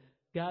said,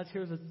 guys,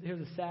 here's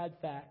a sad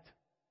fact.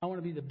 I want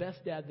to be the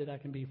best dad that I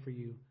can be for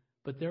you.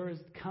 But there is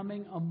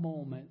coming a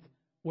moment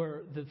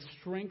where the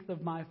strength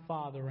of my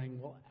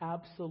fathering will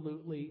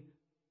absolutely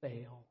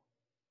fail.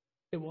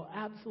 It will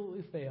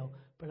absolutely fail.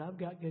 But I've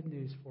got good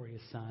news for you,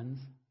 sons.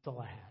 That's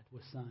all I had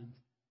was sons.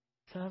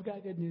 So I've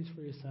got good news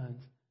for you,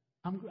 sons.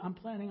 I'm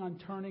planning on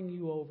turning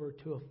you over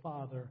to a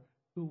father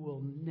who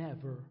will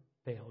never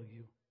fail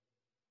you,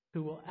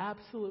 who will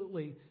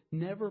absolutely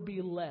never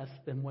be less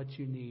than what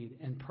you need,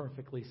 and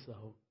perfectly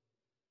so.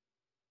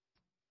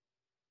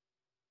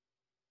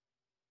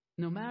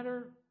 No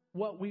matter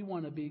what we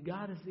want to be,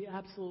 God is the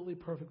absolutely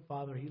perfect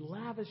Father. He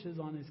lavishes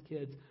on His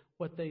kids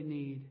what they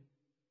need,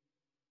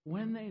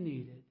 when they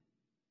need it,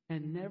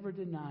 and never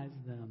denies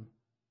them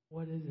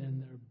what is in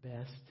their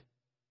best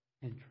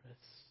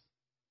interests.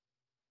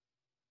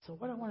 So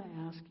what I want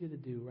to ask you to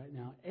do right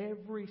now,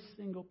 every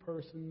single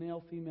person,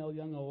 male, female,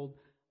 young, old,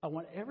 I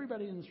want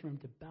everybody in this room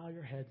to bow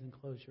your heads and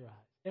close your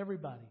eyes.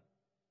 Everybody,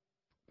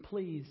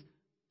 please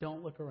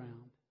don't look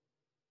around.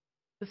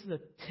 This is a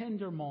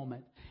tender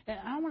moment. And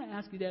I want to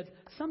ask you, dads,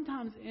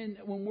 sometimes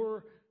when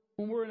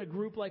we're in a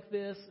group like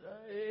this,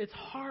 it's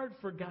hard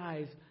for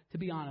guys to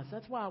be honest.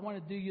 That's why I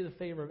want to do you the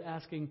favor of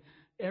asking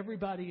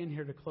everybody in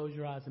here to close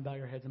your eyes and bow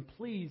your heads. And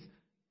please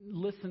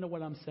listen to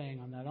what I'm saying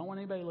on that. I don't want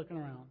anybody looking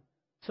around.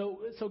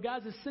 So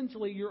guys,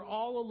 essentially, you're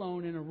all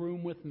alone in a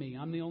room with me.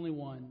 I'm the only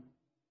one.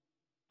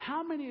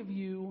 How many of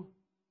you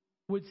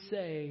would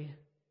say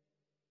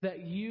that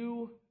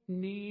you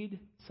need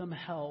some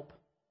help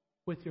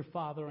with your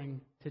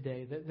fathering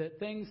today? That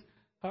things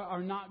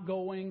are not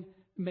going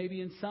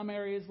maybe in some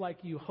areas like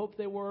you hope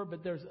they were,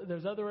 but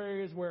there's other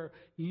areas where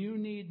you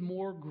need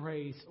more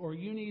grace, or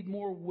you need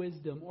more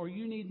wisdom, or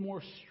you need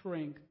more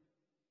strength.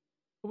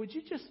 Would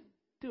you just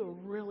do a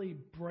really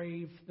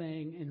brave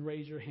thing and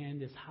raise your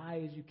hand as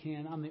high as you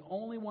can? I'm the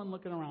only one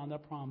looking around, I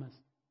promise.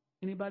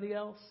 Anybody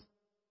else?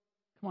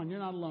 Come on, you're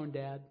not alone,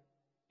 Dad.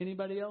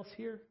 Anybody else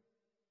here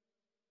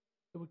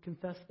that would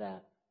confess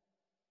that?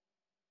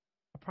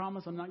 I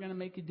promise I'm not going to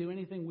make you do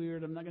anything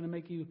weird. I'm not going to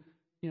make you,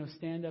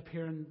 stand up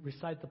here and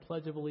recite the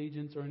Pledge of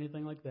Allegiance or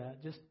anything like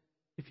that. Just,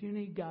 if you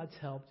need God's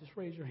help, just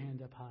raise your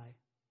hand up high.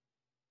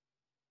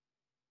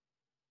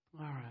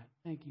 All right.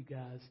 Thank you,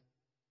 guys.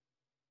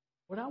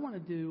 What I want to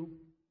do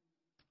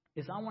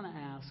is I want to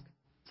ask,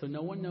 so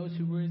no one knows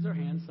who raised their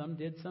hand. Some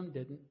did, some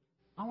didn't.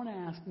 I want to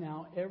ask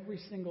now every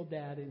single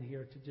dad in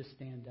here to just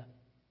stand up.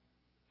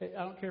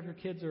 I don't care if your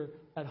kids are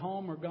at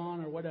home or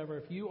gone or whatever.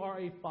 If you are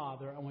a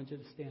father, I want you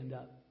to stand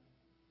up.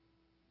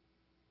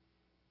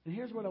 And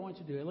here's what I want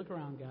you to do. Look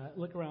around, guys.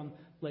 Look around,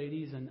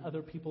 ladies and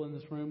other people in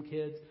this room,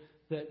 kids,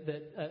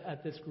 that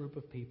at this group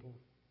of people.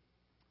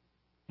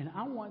 And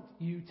I want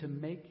you to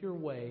make your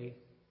way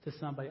to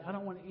somebody. I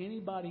don't want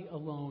anybody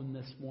alone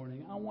this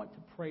morning. I want to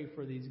pray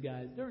for these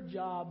guys. Their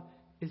job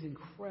is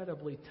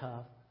incredibly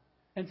tough.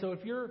 And so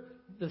if you're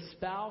the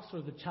spouse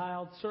or the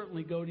child,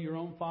 certainly go to your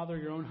own father,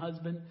 your own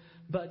husband.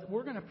 But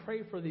we're going to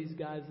pray for these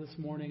guys this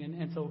morning.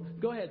 And so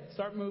go ahead,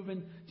 start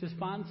moving. Just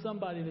find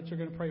somebody that you're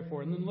going to pray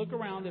for. And then look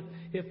around.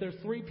 If there's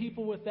 3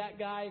 people with that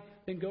guy,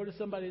 then go to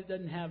somebody that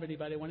doesn't have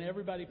anybody. I want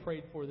everybody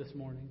prayed for this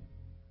morning.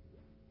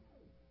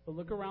 So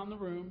look around the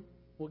room.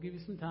 We'll give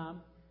you some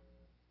time.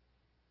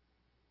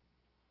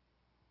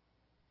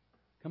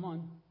 Come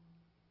on.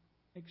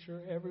 Make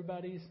sure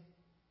everybody's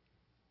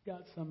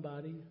got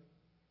somebody.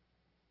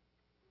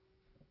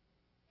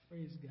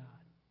 Praise God.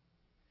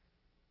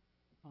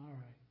 All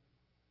right.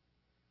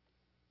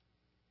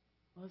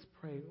 Let's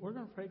pray. We're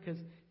going to pray because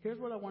here's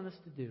what I want us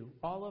to do.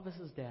 All of us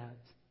as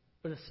dads,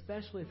 but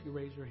especially if you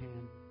raise your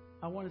hand,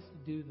 I want us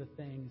to do the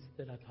things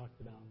that I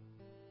talked about.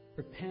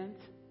 Repent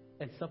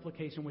and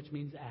supplication, which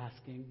means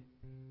asking.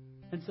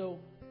 And so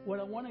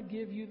what I want to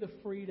give you the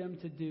freedom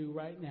to do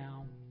right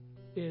now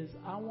is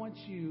I want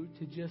you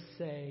to just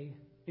say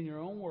in your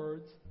own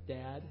words,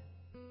 Dad,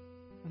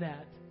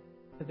 that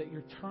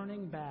you're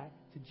turning back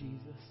to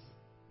Jesus.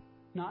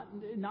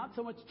 Not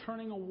so much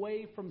turning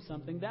away from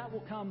something. That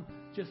will come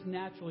just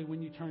naturally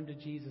when you turn to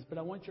Jesus. But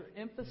I want your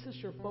emphasis,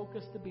 your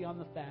focus to be on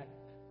the fact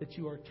that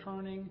you are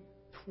turning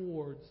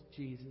towards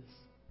Jesus.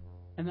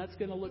 And that's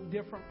going to look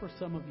different for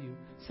some of you.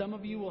 Some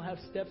of you will have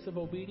steps of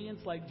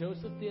obedience like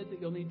Joseph did that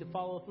you'll need to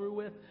follow through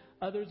with.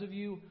 Others of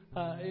you,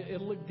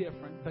 it'll look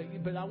different.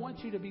 But I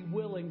want you to be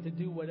willing to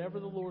do whatever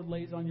the Lord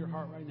lays on your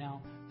heart right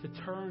now to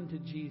turn to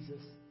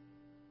Jesus.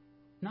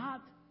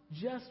 Not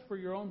just for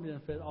your own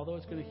benefit, although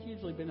it's going to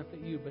hugely benefit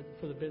you, but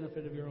for the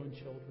benefit of your own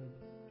children.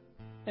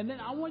 And then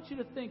I want you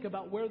to think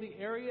about where the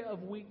area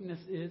of weakness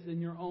is in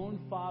your own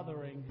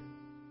fathering.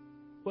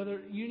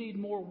 Whether you need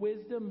more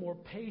wisdom, more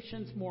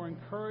patience, more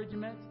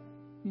encouragement,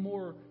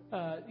 more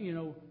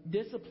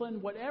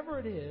discipline, whatever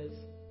it is,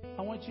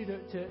 I want you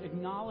to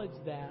acknowledge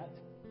that.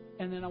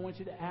 And then I want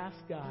you to ask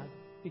God,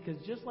 because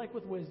just like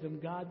with wisdom,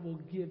 God will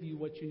give you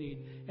what you need.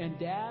 And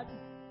dad,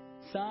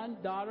 son,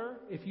 daughter,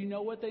 if you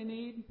know what they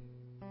need,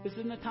 this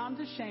isn't a time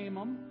to shame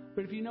them,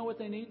 but if you know what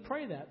they need,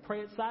 pray that. Pray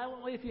it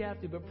silently if you have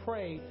to, but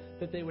pray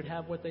that they would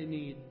have what they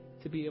need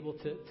to be able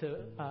to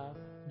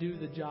do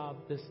the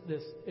job,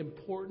 this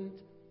important,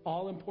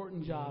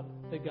 all-important job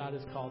that God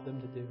has called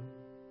them to do.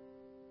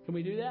 Can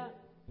we do that?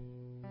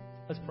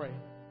 Let's pray.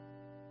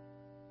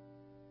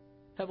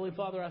 Heavenly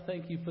Father, I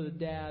thank you for the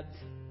dads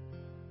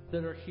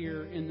that are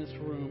here in this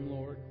room,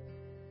 Lord.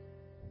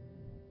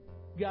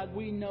 God,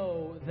 we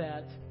know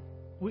that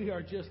we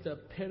are just a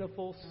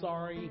pitiful,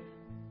 sorry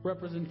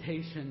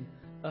representation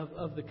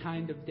of the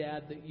kind of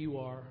dad that you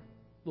are,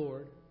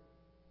 Lord.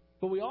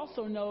 But we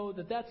also know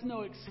that that's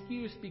no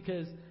excuse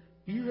because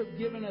you have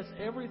given us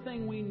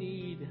everything we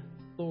need,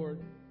 Lord.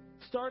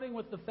 Starting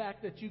with the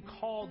fact that you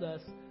called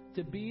us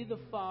to be the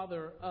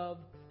father of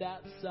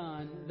that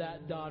son,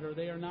 that daughter.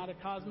 They are not a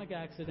cosmic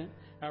accident.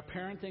 Our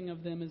parenting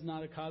of them is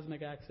not a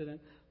cosmic accident.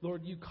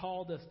 Lord, you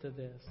called us to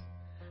this.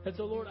 And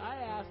so, Lord, I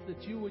ask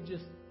that you would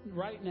just,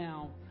 right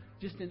now,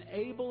 just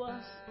enable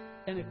us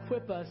and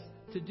equip us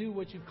to do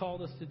what you've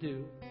called us to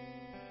do.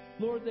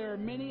 Lord, there are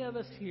many of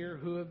us here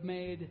who have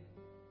made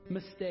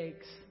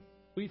mistakes.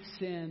 We've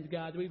sinned,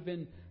 God. We've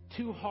been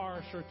too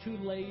harsh or too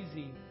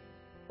lazy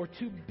or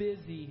too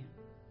busy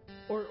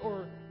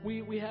or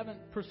we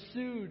haven't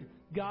pursued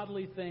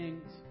godly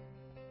things.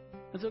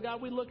 And so,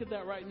 God, we look at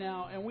that right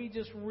now and we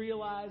just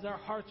realize our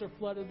hearts are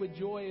flooded with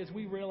joy as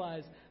we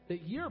realize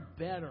that you're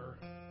better.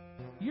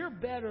 You're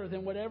better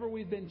than whatever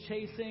we've been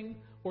chasing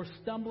or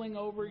stumbling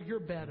over. You're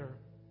better.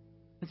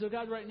 And so,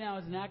 God, right now,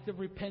 as an act of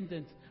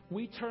repentance,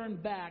 we turn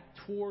back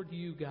toward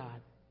you,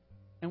 God.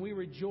 And we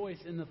rejoice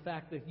in the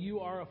fact that you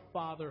are a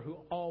father who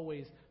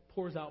always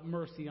pours out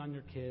mercy on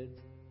your kids.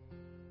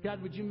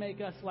 God, would you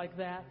make us like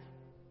that?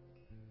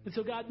 And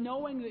so, God,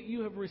 knowing that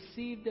you have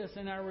received us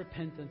in our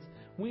repentance,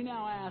 we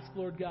now ask,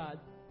 Lord God,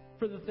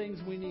 for the things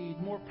we need,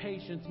 more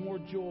patience, more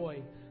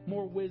joy,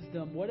 more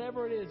wisdom.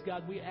 Whatever it is,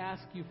 God, we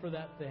ask you for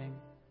that thing.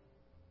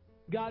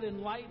 God,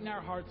 enlighten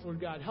our hearts, Lord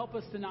God. Help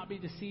us to not be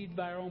deceived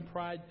by our own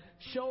pride.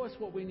 Show us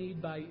what we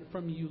need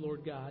from you,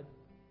 Lord God.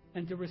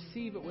 and to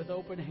receive it with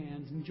open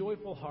hands and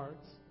joyful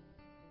hearts,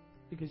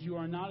 because you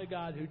are not a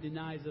God who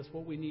denies us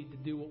what we need to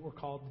do, what we're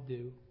called to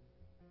do.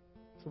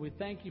 So we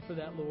thank you for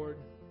that, Lord,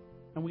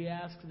 and we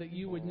ask that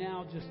you would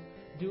now just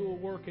do a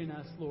work in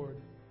us, Lord.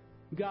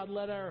 God,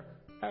 let our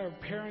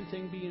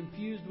parenting be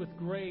infused with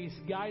grace,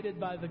 guided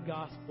by the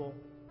gospel,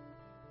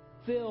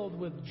 filled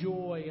with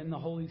joy in the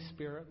Holy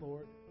Spirit,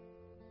 Lord.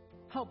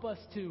 Help us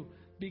to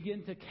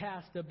begin to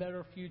cast a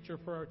better future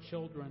for our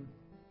children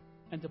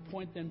and to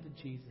point them to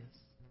Jesus.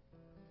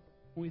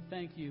 We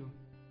thank you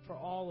for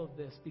all of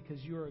this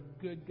because you're a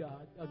good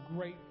God, a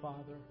great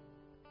Father.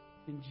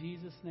 In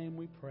Jesus' name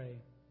we pray.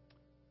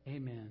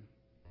 Amen.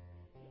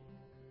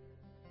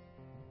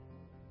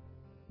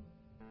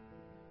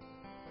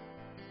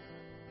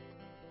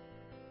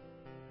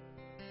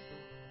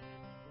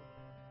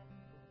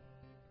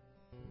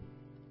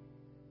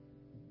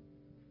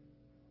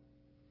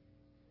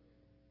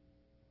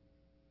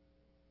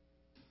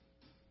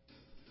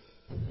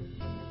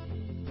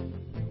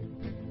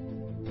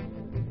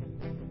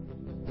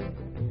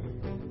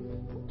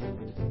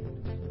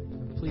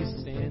 Please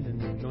stand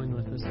and join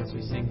with us as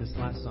we sing this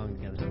last song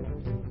together.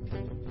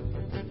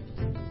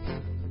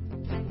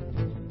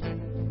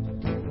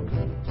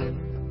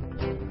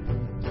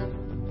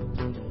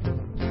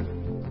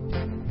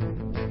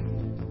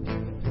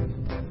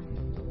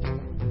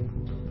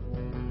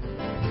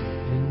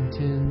 In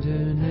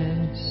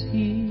tenderness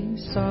he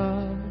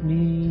sought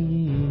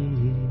me,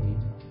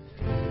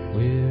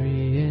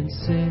 weary and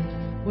sick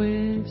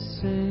with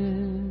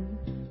sin,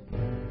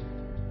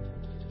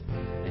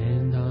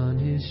 and on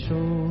his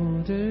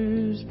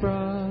shoulders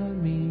brought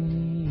me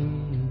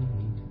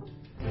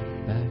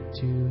back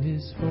to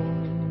his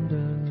fold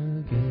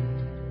again.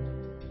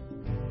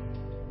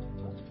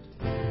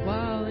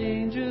 While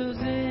angels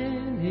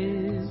in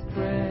his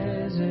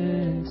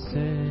presence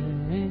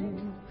sang,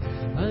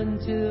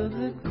 until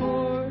the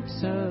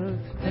courts of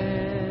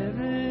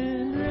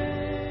heaven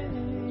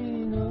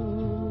rang.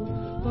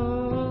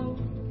 Oh,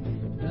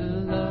 the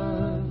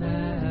love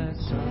that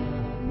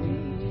sought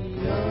me.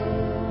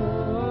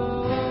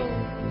 Oh,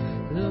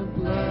 the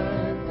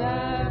blood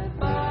that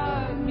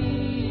bought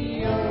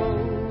me.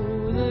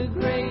 Oh, the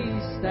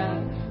grace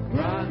that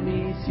brought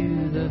me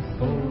to the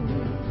fold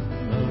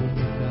of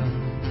God.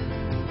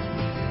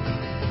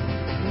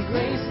 The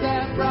grace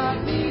that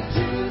brought me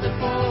to the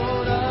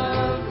fold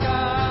of God.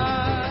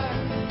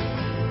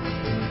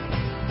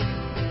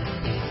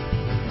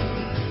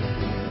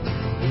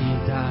 He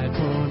died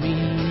for me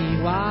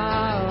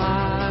while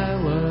I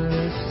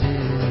was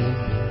sin,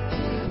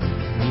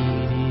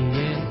 needy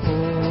and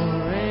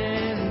poor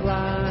and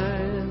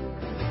blind.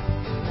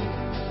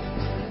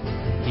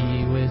 He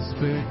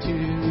whispered to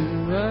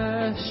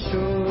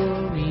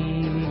assure me,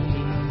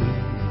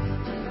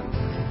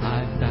 I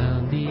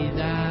found thee,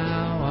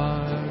 thou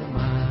art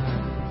mine.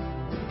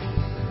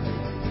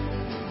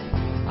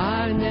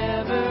 I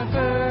never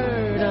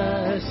heard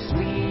a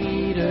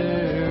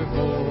sweeter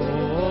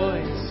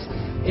voice.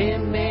 It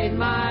made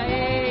my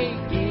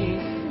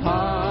aching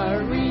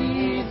heart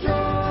rejoice.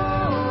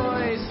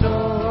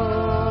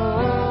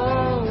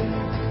 Oh,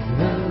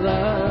 the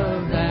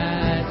love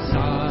that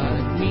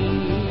sought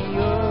me.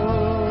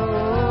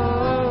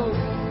 Oh,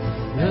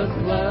 the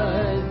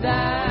blood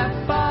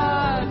that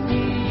bought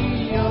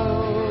me.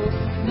 Oh,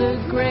 the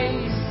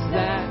grace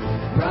that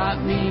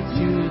brought me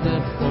to the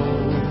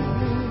fold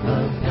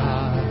of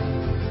God.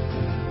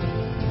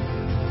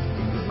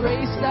 The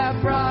grace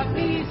that brought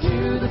me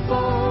to the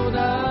fold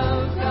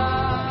of God.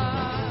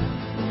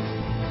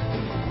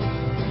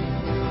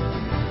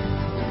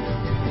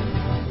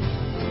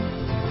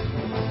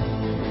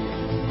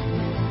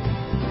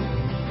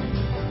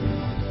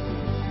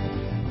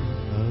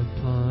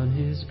 Upon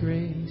his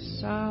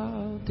grace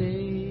I'll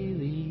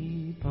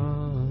daily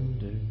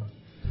ponder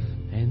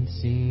and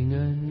sing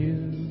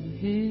anew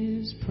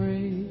his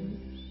praise,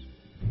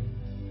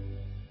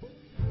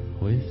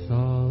 with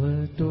all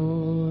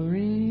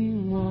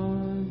adoring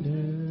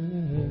wonder.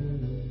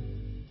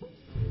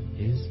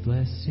 His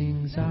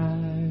blessings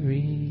I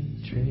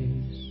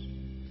retrace.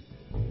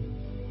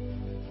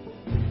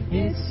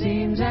 It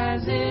seems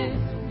as if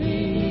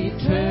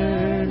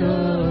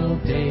eternal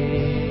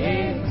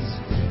days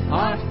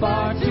are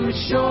far too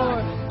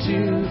short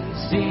to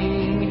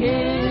sing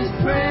his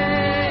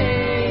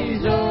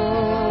praise.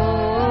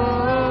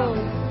 Oh,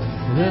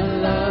 the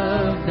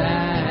love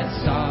that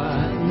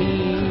sought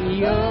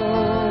me.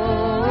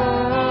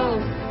 Oh,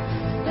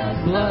 the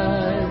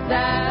blood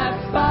that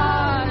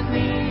bought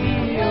me.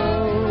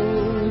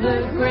 Oh, the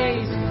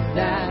grace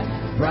that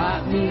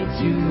brought me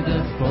to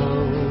the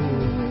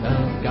fold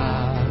of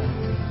God.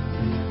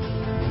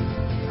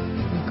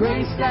 The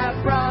grace that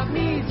brought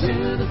me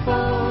to the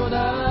fold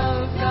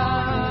of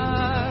God.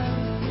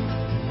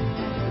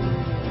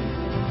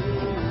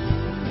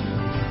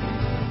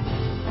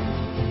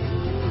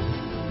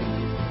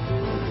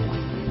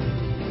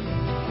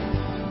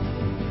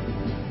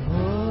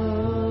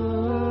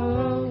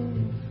 Oh,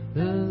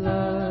 the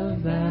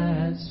love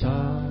that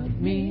sought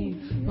me.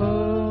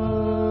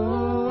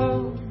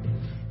 Oh,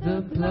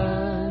 the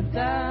blood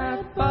that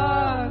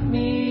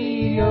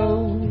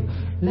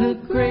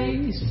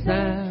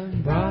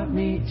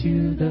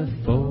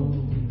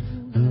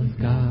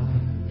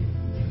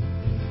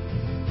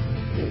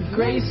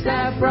grace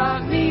that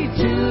brought me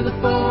to the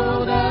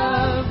fold of